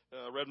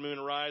 right? Red Moon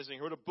Rising. He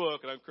wrote a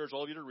book, and I encourage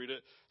all of you to read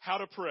it. How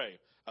to Pray.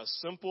 A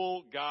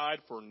simple guide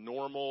for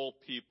normal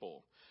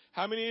people.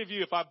 How many of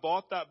you, if I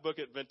bought that book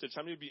at Vintage,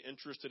 how many would be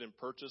interested in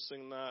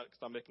purchasing that? Because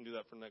I'm making do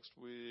that for next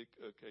week.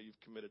 Okay, you've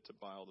committed to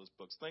buy all those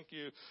books. Thank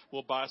you.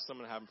 We'll buy some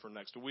and have them for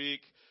next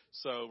week.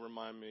 So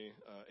remind me,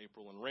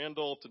 April and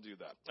Randall, to do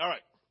that. All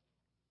right.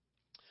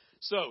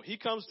 So he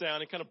comes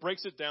down and kind of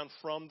breaks it down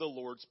from the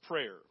Lord's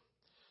Prayer.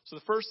 So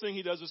the first thing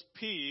he does is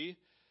P.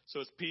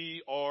 So it's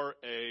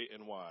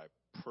P-R-A-N-Y.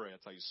 Pray.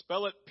 That's how you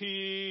spell it.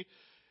 P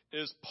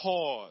is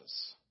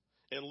pause.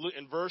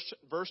 In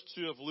verse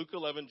 2 of Luke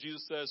 11,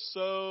 Jesus says,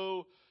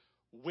 so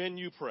when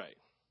you pray.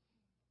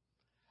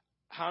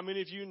 How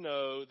many of you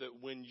know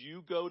that when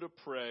you go to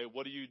pray,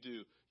 what do?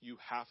 You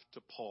have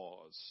to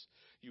pause.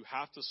 You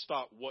have to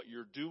stop what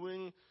you're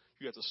doing.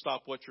 You have to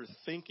stop what you're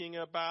thinking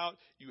about.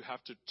 You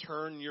have to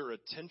turn your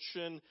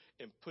attention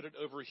and put it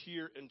over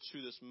here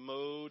into this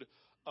mode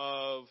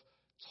of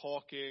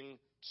talking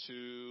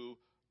to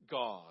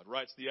God,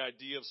 right? It's the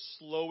idea of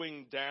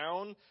slowing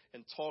down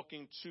and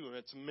talking to Him.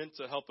 It's meant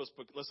to help us,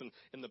 but listen,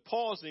 and the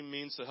pausing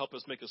means to help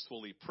us make us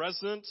fully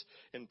present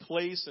in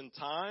place and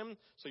time,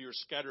 so your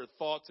scattered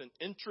thoughts and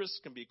interests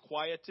can be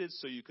quieted,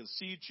 so you can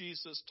see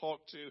Jesus,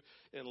 talk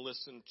to, and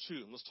listen to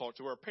Him. Let's talk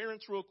to our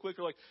parents real quick.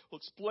 We'll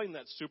explain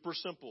that. Super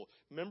simple.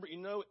 Remember,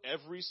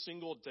 every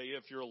single day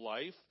of your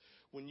life,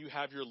 when you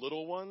have your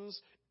little ones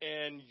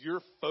and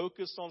you're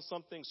focused on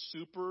something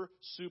super,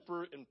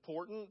 super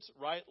important,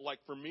 right? Like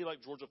for me,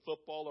 like Georgia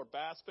football or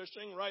bass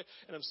fishing, right?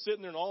 And I'm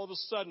sitting there and all of a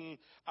sudden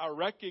I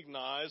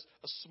recognize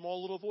a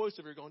small little voice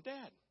over here going,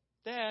 Dad,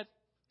 Dad,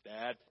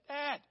 Dad,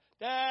 Dad,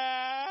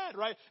 Dad,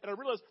 right? And I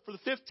realize for the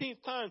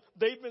 15th time,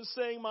 they've been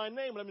saying my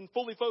name and I've been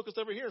fully focused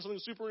over here on something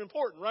super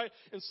important, right?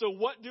 And so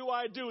what do?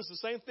 It's the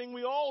same thing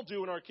we all do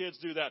when our kids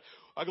do that.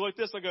 I go like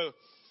this, I go,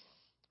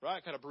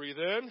 right, kind of breathe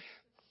in.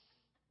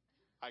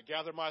 I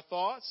gather my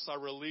thoughts. I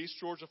release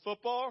Georgia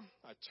football.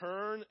 I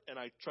turn and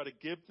I try to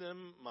give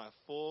them my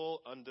full,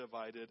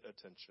 undivided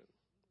attention.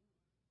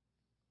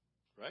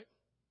 Right?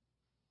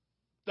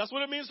 That's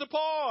what it means to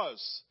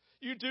pause.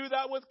 You do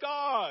that with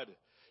God.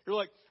 You're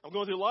like, I'm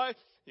going through life.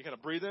 You kind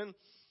of breathe in.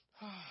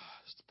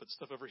 Put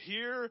stuff over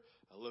here.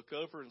 I look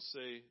over and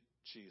say,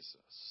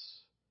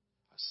 Jesus.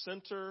 I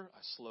center. I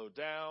slow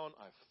down.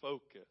 I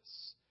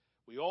focus.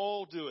 We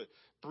all do it.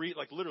 Breathe,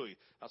 like literally.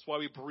 That's why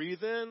we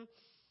breathe in.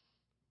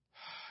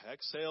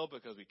 Exhale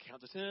because we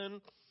count to 10.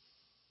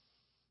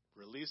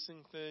 Releasing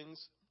things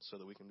so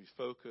that we can be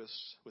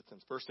focused with them.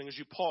 First thing is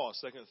you pause.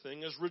 Second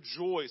thing is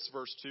rejoice.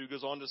 Verse 2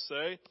 goes on to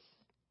say,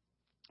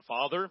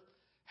 Father,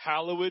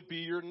 hallowed be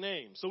your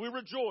name. So we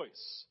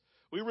rejoice.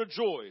 We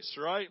rejoice,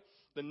 right?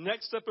 the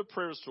next step of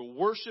prayer is to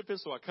worship Him.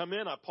 So I come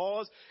in, I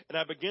pause, and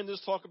I begin to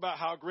just talk about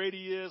how great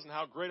He is and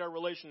how great our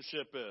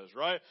relationship is,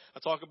 right? I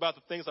talk about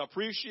the things I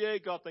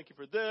appreciate. God, thank you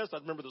for this. I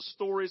remember the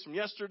stories from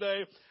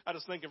yesterday. I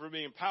just thank Him for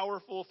being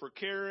powerful, for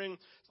caring.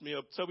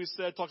 Toby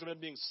said, talks about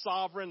Him being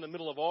sovereign in the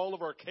middle of all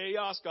of our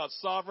chaos. God's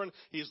sovereign.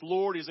 He's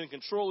Lord. He's in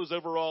control. He's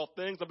over all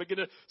things. I begin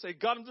to say,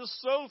 God, I'm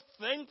just so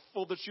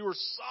thankful that you are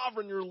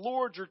sovereign. You're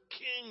Lord. You're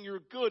King.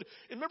 You're good.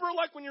 And remember,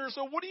 like when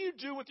so what do you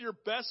do with your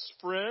best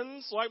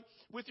friends? Like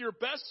with your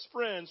best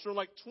friends from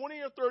like 20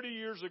 or 30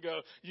 years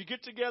ago, you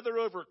get together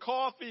over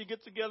coffee, you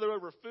get together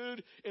over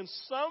food, and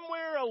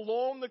somewhere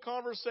along the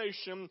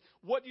conversation,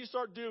 what do you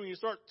start doing? You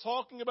start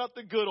talking about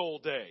the good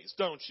old days,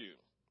 don't you?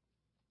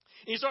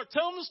 And you start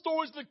telling the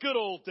stories of the good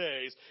old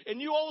days,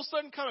 and you all of a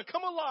sudden kind of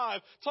come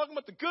alive talking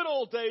about the good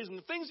old days and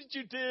the things that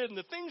you did and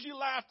the things you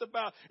laughed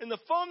about and the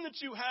fun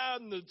that you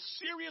had and the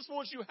serious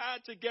ones you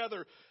had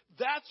together.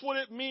 That's what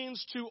it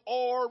means to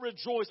all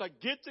rejoice. I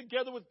get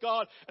together with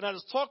God and I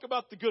just talk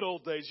about the good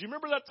old days. You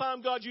remember that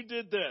time, God, you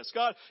did this.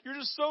 God, you're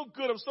just so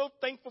good. I'm so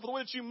thankful for the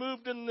way that you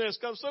moved in this.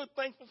 God, I'm so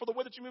thankful for the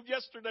way that you moved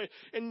yesterday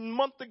and a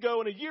month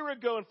ago and a year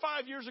ago and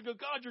 5 years ago.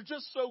 God, you're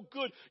just so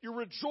good. You're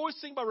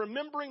rejoicing by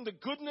remembering the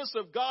goodness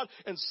of God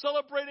and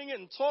celebrating it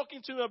and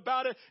talking to Him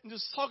about it and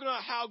just talking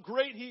about how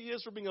great He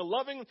is for being a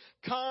loving,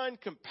 kind,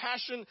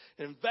 compassionate,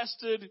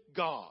 invested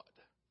God.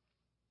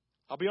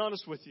 I'll be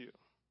honest with you.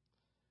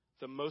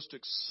 The most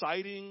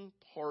exciting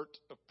part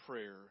of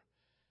prayer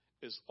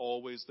is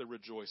always the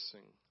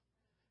rejoicing,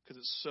 because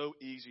it's so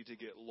easy to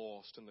get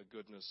lost in the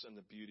goodness and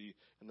the beauty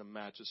and the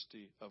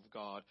majesty of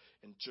God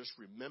and just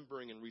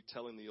remembering and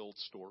retelling the old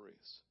stories.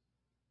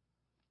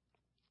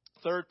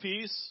 Third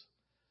piece.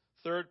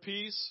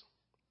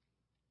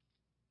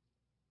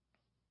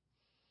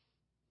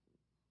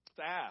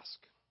 To ask.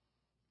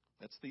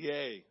 That's the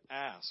A.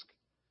 Ask.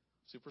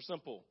 Super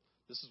simple.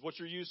 This is what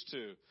you're used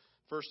to.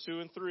 Verse 2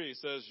 and 3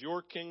 says,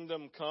 your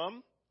kingdom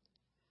come.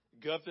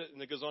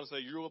 And it goes on to say,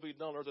 your will be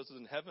done on earth as it is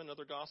in heaven,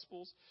 other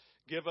gospels.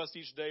 Give us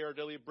each day our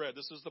daily bread.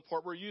 This is the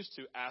part we're used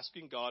to,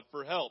 asking God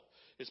for help.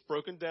 It's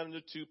broken down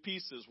into two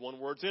pieces. One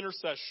word's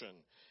intercession.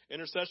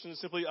 Intercession is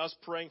simply us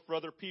praying for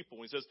other people.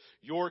 When He says,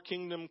 your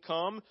kingdom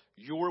come,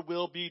 your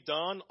will be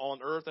done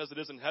on earth as it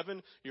is in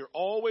heaven. You're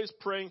always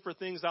praying for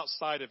things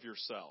outside of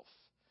yourself.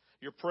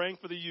 You're praying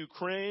for the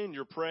Ukraine.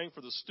 You're praying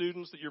for the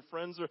students that your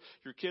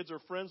kids are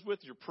friends with.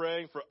 You're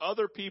praying for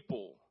other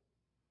people.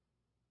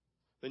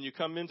 Then you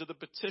come into the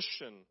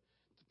petition.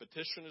 The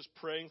petition is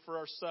praying for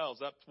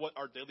ourselves. That's what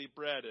our daily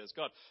bread is.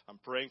 God, I'm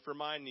praying for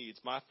my needs,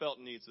 my felt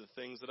needs, the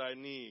things that I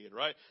need,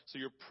 right? So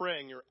you're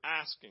praying, you're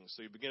asking.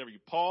 So you begin, you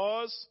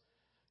pause,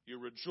 you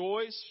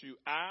rejoice, you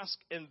ask,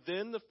 and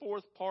then the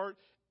fourth part,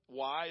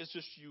 why, is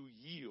just you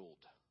yield.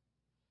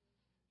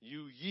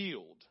 You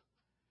yield.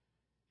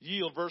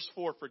 Yield, verse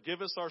 4,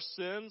 forgive us our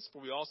sins,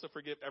 for we also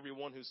forgive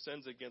everyone who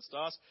sins against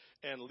us,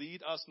 and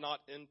lead us not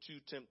into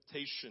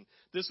temptation.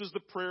 This is the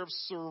prayer of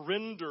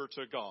surrender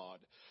to God,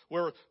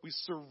 where we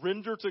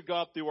surrender to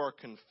God through our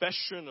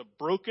confession of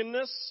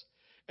brokenness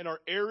and our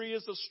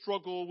areas of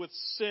struggle with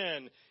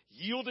sin.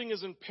 Yielding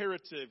is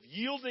imperative.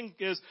 Yielding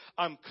is,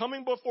 I'm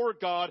coming before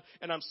God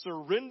and I'm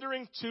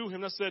surrendering to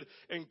Him. I said,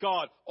 and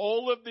God,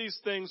 all of these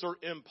things are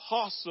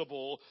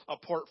impossible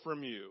apart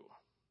from you.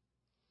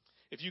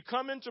 If you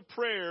come into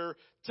prayer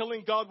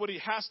telling God what He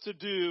has to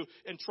do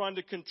and trying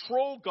to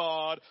control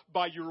God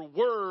by your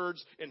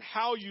words and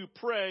how you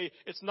pray,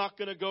 it's not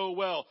going to go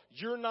well.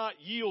 You're not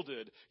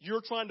yielded. You're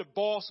trying to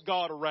boss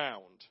God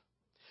around.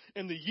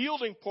 And the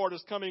yielding part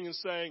is coming and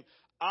saying,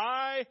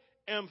 I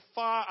am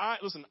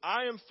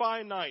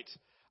finite.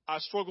 I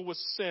struggle with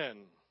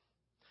sin.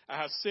 I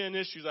have sin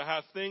issues. I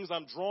have things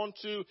I'm drawn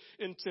to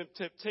in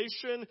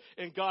temptation.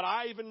 And God,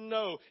 I even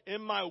know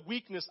in my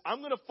weakness, I'm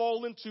going to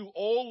fall into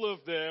all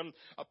of them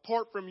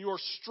apart from your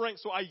strength.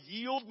 So I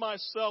yield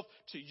myself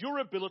to your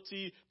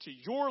ability, to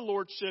your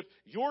lordship,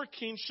 your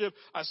kingship.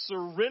 I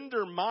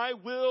surrender my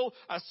will.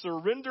 I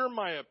surrender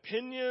my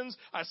opinions.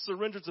 I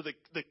surrender to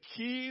the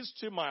keys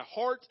to my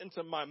heart and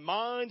to my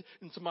mind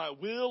and to my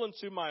will and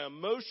to my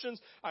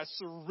emotions. I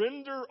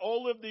surrender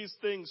all of these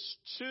things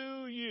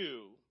to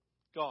you,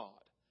 God.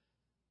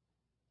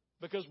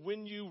 Because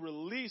when you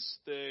release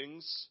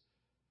things,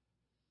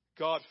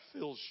 God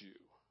fills you.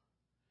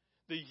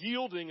 The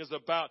yielding is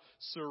about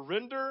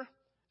surrender,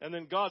 and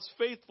then God's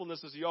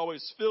faithfulness as He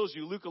always fills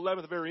you. Luke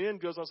 11 at the very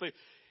end goes on to say,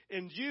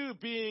 and you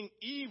being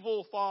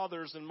evil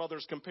fathers and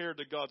mothers compared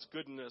to God's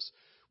goodness,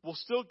 will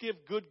still give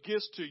good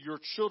gifts to your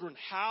children.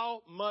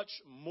 How much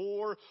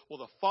more will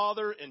the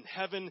Father in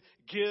heaven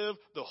give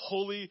the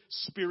Holy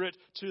Spirit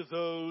to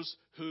those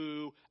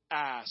who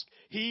ask?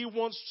 He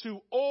wants to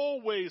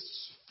always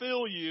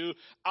fill you.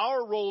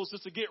 Our role is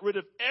just to get rid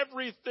of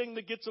everything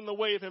that gets in the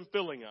way of Him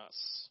filling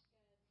us.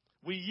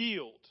 We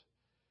yield.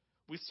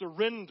 We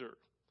surrender.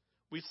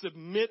 We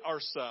submit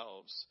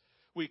ourselves.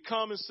 We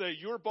come and say,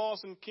 you're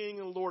boss and king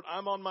and Lord,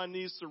 I'm on my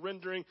knees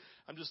surrendering.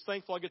 I'm just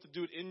thankful I get to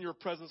do it in your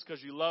presence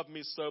because you love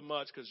me so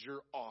much, because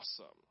you're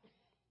awesome.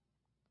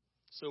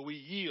 So we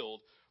yield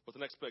with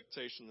an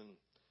expectation.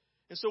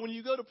 And so when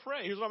you go to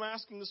pray, here's what I'm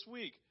asking this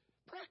week.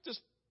 Practice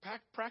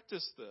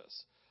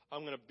this.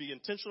 I'm going to be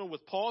intentional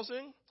with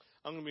pausing.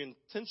 I'm going to be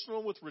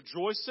intentional with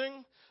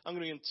rejoicing. I'm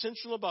going to be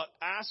intentional about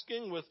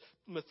asking with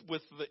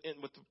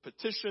the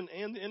petition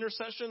and the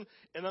intercession.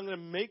 And I'm going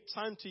to make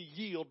time to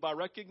yield by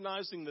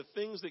recognizing the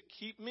things that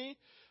keep me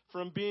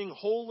from being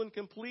whole and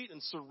complete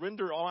and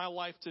surrender all my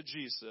life to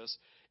Jesus.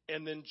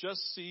 And then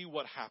just see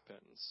what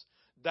happens.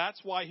 That's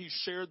why he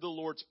shared the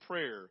Lord's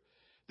Prayer.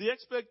 The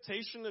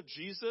expectation of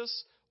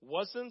Jesus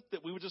wasn't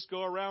that we would just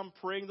go around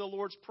praying the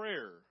Lord's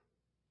Prayer.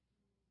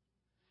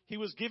 He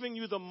was giving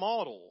you the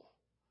model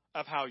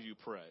of how you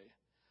pray.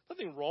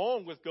 Nothing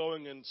wrong with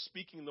going and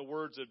speaking the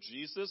words of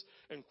Jesus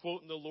and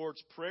quoting the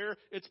Lord's Prayer.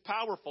 It's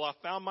powerful. I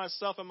found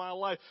myself in my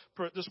life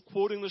just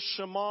quoting the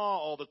Shema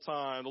all the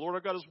time. The Lord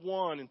our God is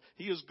one, and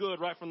he is good,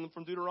 right, from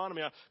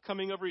Deuteronomy. I'm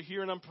coming over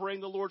here, and I'm praying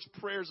the Lord's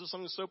prayers. There's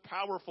something so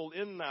powerful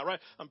in that, right?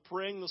 I'm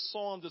praying the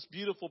psalm that's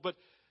beautiful, but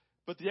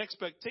the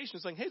expectation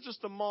is saying, hey,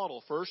 just a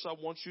model. First, I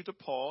want you to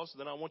pause.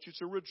 Then I want you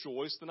to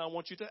rejoice. Then I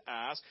want you to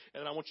ask.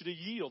 And then I want you to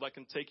yield. I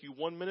can take you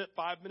 1 minute,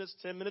 5 minutes,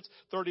 10 minutes,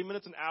 30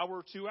 minutes, an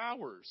hour, 2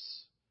 hours.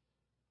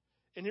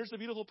 And here's the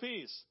beautiful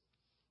piece.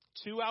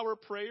 2-hour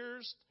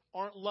prayers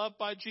aren't loved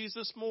by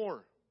Jesus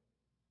more.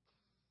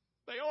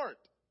 They aren't.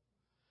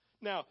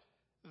 Now,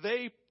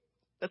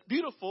 that's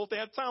beautiful. If they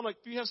have time, like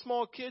if you have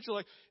small kids, you're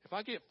like, if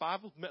I get 5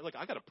 minutes, like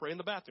I got to pray in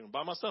the bathroom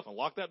by myself and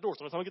lock that door.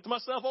 Sometimes I get to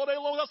myself all day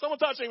long without someone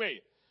touching me.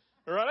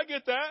 All right, I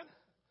get that.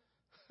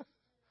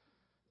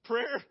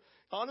 Prayer,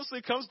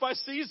 honestly, comes by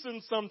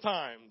seasons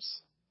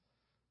sometimes.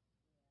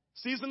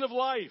 Season of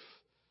life.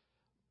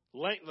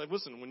 Like,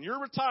 listen, when you're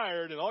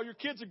retired and all your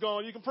kids are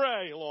gone, you can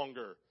pray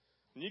longer.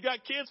 When you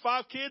got kids,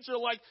 5 kids, you're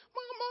like,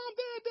 Mom,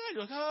 Dad.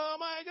 You're like, oh,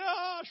 my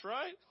gosh,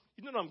 right?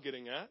 You know what I'm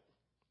getting at.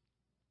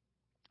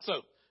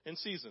 So, in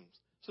seasons.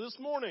 So this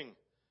morning,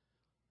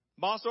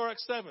 Boss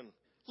RX-7,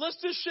 let's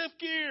just shift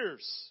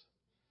gears.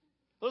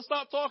 Let's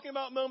stop talking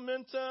about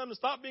momentum and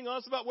stop being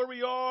honest about where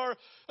we are.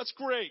 That's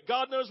great.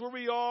 God knows where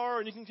we are,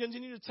 and you can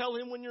continue to tell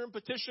him when you're in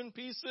petition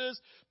pieces.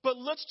 But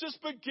let's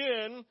just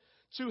begin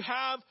to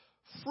have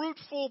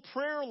fruitful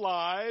prayer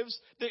lives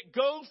that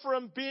go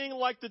from being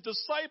like the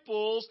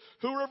disciples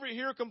who are over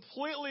here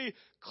completely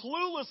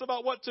clueless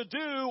about what to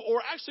do,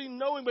 or actually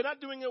knowing but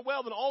not doing it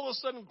well, then all of a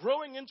sudden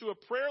growing into a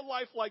prayer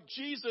life like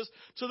Jesus,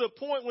 to the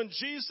point when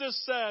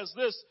Jesus says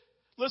this,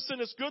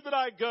 listen, it's good that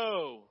I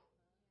go,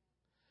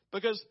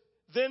 because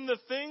then the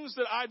things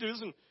that I do,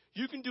 listen,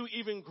 you can do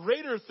even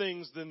greater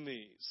things than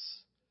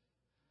these.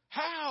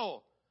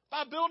 How?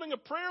 By building a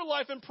prayer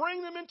life and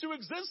praying them into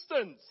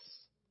existence.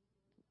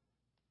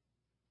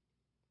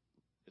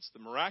 It's the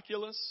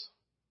miraculous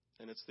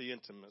and it's the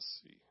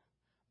intimacy.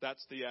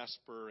 That's the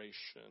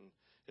aspiration.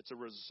 It's a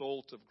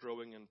result of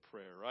growing in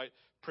prayer, right?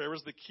 Prayer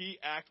is the key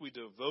act we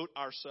devote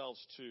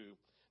ourselves to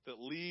that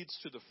leads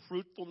to the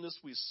fruitfulness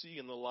we see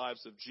in the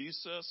lives of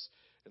Jesus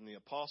and the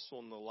apostle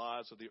and the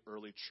lives of the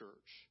early church.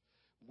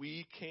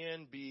 We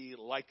can be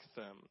like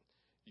them.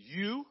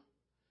 You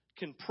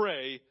can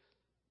pray.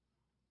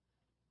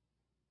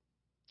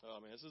 Oh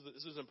man,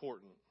 this is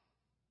important.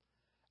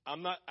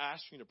 I'm not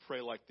asking you to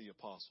pray like the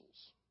apostles.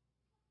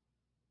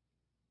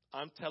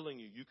 I'm telling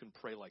you, you can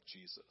pray like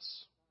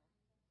Jesus.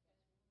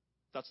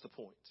 That's the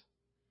point.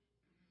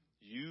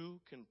 You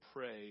can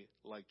pray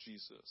like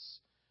Jesus.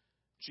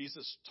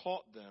 Jesus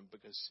taught them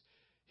because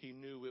he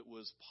knew it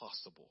was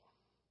possible.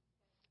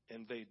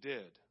 And they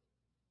did.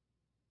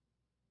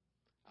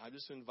 I'm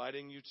just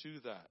inviting you to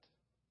that.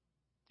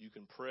 You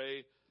can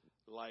pray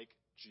like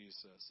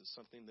Jesus. It's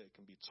something that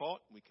can be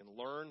taught, we can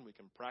learn, we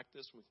can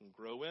practice, we can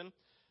grow in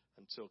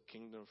until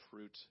kingdom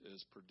fruit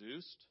is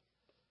produced.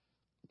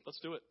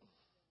 Let's do it.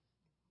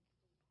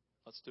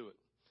 Let's do it.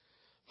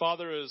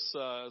 Father,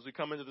 as we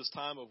come into this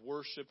time of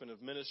worship and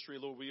of ministry,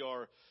 Lord, we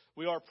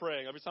are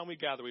praying. Every time we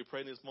gather, we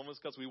pray in these moments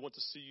because we want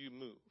to see you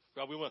move.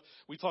 God,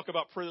 we talk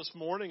about prayer this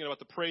morning and about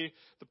the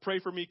Pray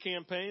For Me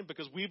campaign,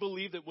 because we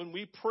believe that when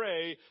we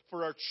pray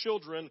for our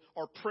children,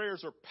 our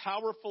prayers are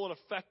powerful and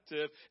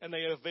effective, and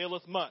they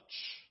availeth much.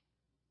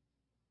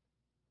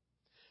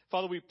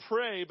 Father, we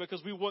pray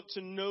because we want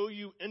to know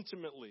you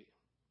intimately.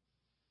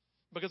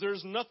 Because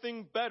there's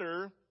nothing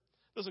better.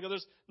 Listen,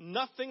 there's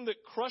nothing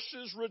that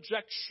crushes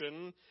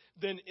rejection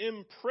than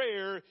in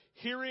prayer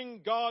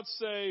hearing God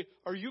say,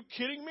 are you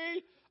kidding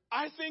me?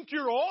 I think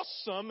you're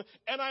awesome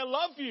and I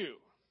love you.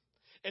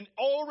 And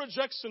all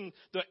rejection,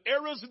 the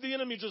arrows of the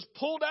enemy just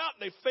pulled out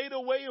and they fade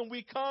away, and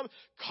we come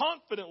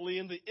confidently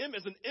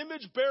as an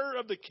image bearer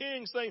of the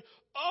King saying,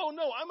 oh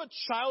no, I'm a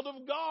child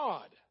of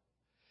God.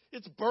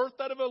 It's birthed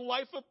out of a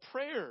life of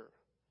prayer.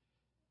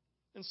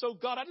 And so,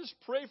 God, I just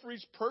pray for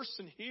each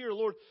person here.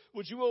 Lord,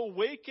 would you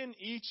awaken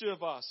each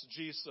of us,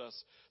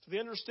 Jesus, to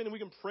the understanding we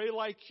can pray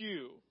like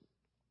you.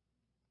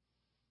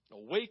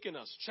 Awaken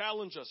us,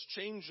 challenge us,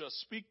 change us,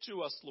 speak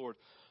to us, Lord.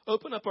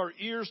 Open up our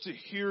ears to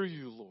hear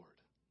you, Lord.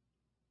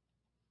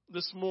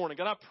 This morning,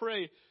 God, I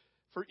pray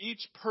for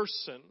each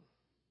person.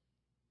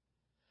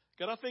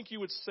 God, I think you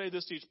would say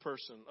this to each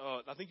person.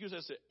 I think you would say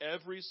this to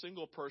every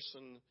single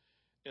person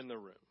in the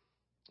room.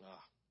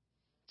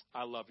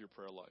 I love your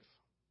prayer life.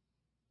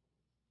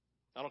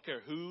 I don't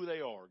care who they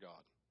are,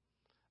 God.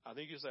 I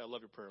think you say, I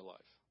love your prayer life.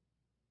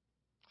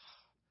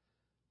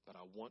 But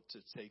I want to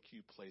take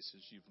you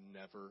places you've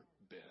never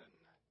been.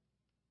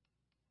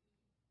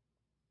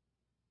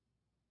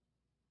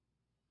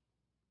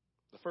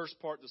 The first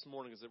part this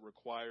morning is it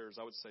requires,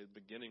 I would say,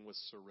 beginning with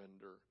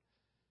surrender.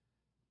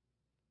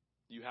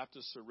 You have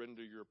to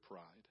surrender your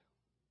pride.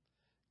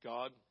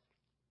 God,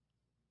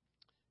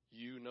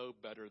 you know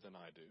better than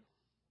I do.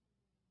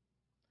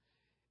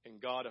 And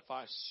God, if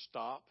I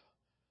stop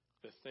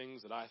the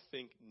things that I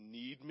think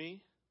need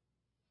me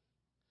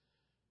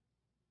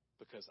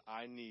because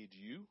I need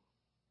you,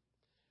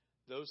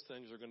 those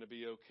things are going to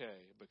be okay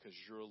because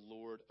you're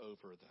Lord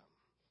over them.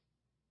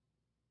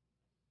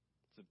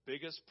 The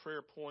biggest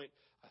prayer point,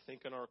 I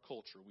think, in our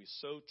culture. We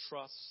so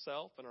trust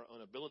self and our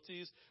own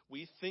abilities,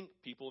 we think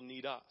people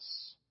need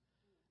us.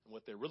 And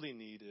what they really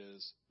need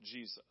is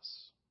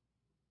Jesus.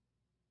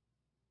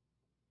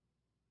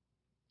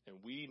 And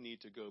we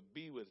need to go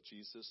be with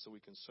Jesus so we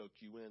can soak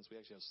you in, so we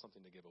actually have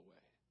something to give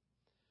away.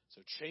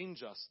 So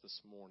change us this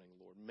morning,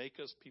 Lord. Make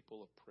us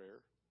people of prayer.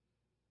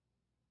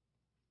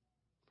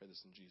 Pray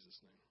this in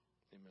Jesus'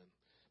 name. Amen.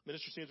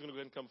 Ministry team's going to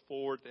go ahead and come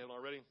forward. They haven't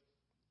already.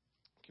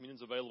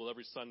 Communion's available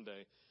every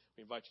Sunday.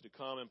 We invite you to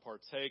come and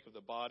partake of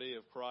the body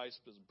of Christ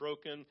that is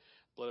broken,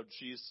 blood of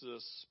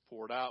Jesus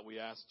poured out. We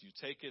ask you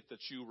take it, that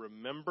you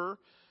remember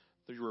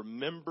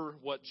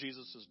what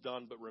Jesus has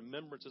done. But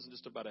remembrance isn't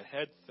just about a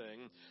head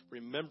thing.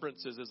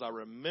 Remembrance is, as I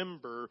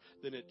remember,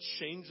 then it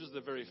changes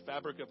the very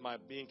fabric of my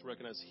being to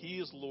recognize He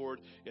is Lord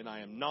and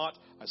I am not.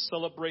 I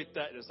celebrate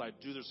that. As I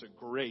do, there's a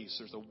grace.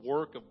 There's a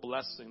work of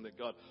blessing that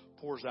God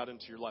pours out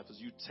into your life. As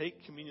you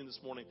take communion this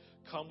morning,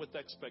 come with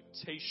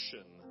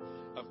expectation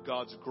of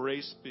God's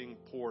grace being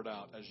poured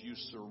out as you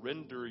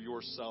surrender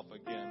yourself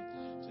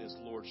again to His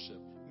Lordship.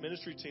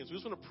 Ministry teams, we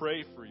just want to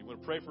pray for you. We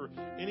want to pray for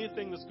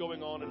anything that's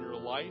going on in your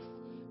life,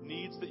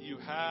 needs that you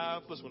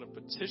have. We want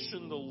to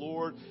petition the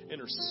Lord,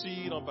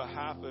 intercede on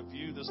behalf of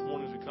you this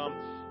morning as we come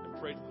and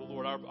pray to the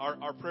Lord.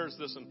 Our prayer is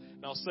this, and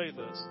I'll say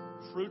this.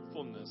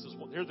 Fruitfulness is,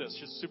 hear this,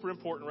 just super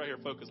important right here,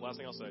 focus. Last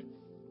thing I'll say.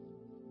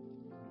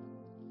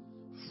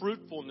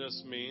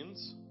 Fruitfulness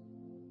means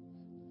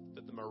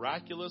that the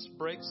miraculous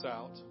breaks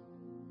out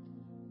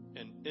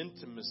and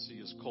intimacy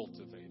is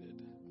cultivated.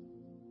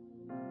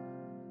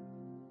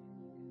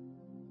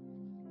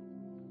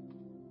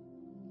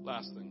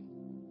 Last thing.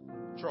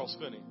 Charles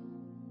Finney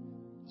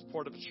was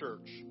part of a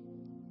church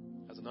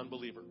as an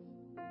unbeliever.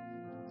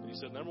 And he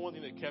said, the number one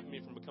thing that kept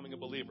me from becoming a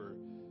believer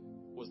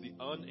was the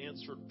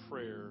unanswered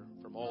prayer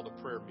from all the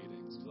prayer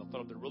meetings. Because I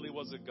thought if there really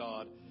was a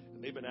God,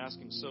 and they've been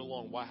asking so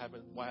long, why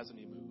hasn't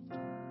He moved?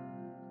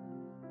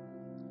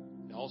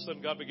 And all of a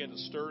sudden God began to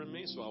stir in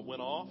me, so I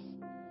went off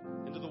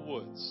into the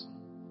woods.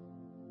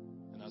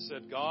 And I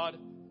said, God,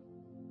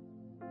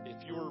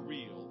 if you are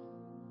real,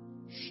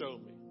 show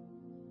me.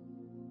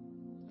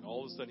 And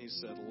all of a sudden He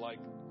said, like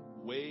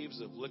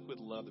waves of liquid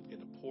love that began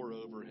to pour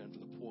over him to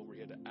the point where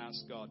he had to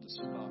ask God to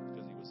stop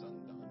because he was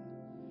undone.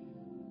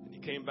 And he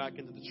came back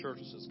into the church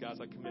and says, guys,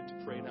 I commit to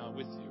pray now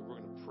with you. We're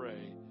going to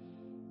pray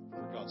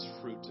for God's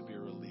fruit to be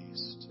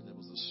released. And it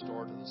was the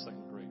start of the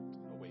second great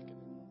awakening.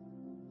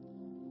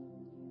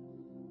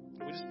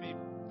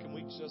 Can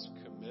we just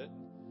commit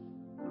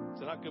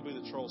to not go be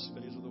the Charles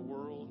Finneys of the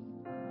world?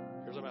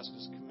 Here's what I'm asking,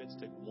 just commit to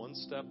take one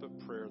step of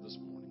prayer this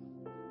morning.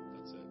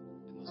 That's it.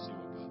 And let's see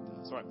what God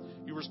does. All right.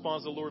 You respond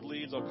as the Lord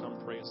leads. I'll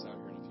come pray us out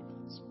here.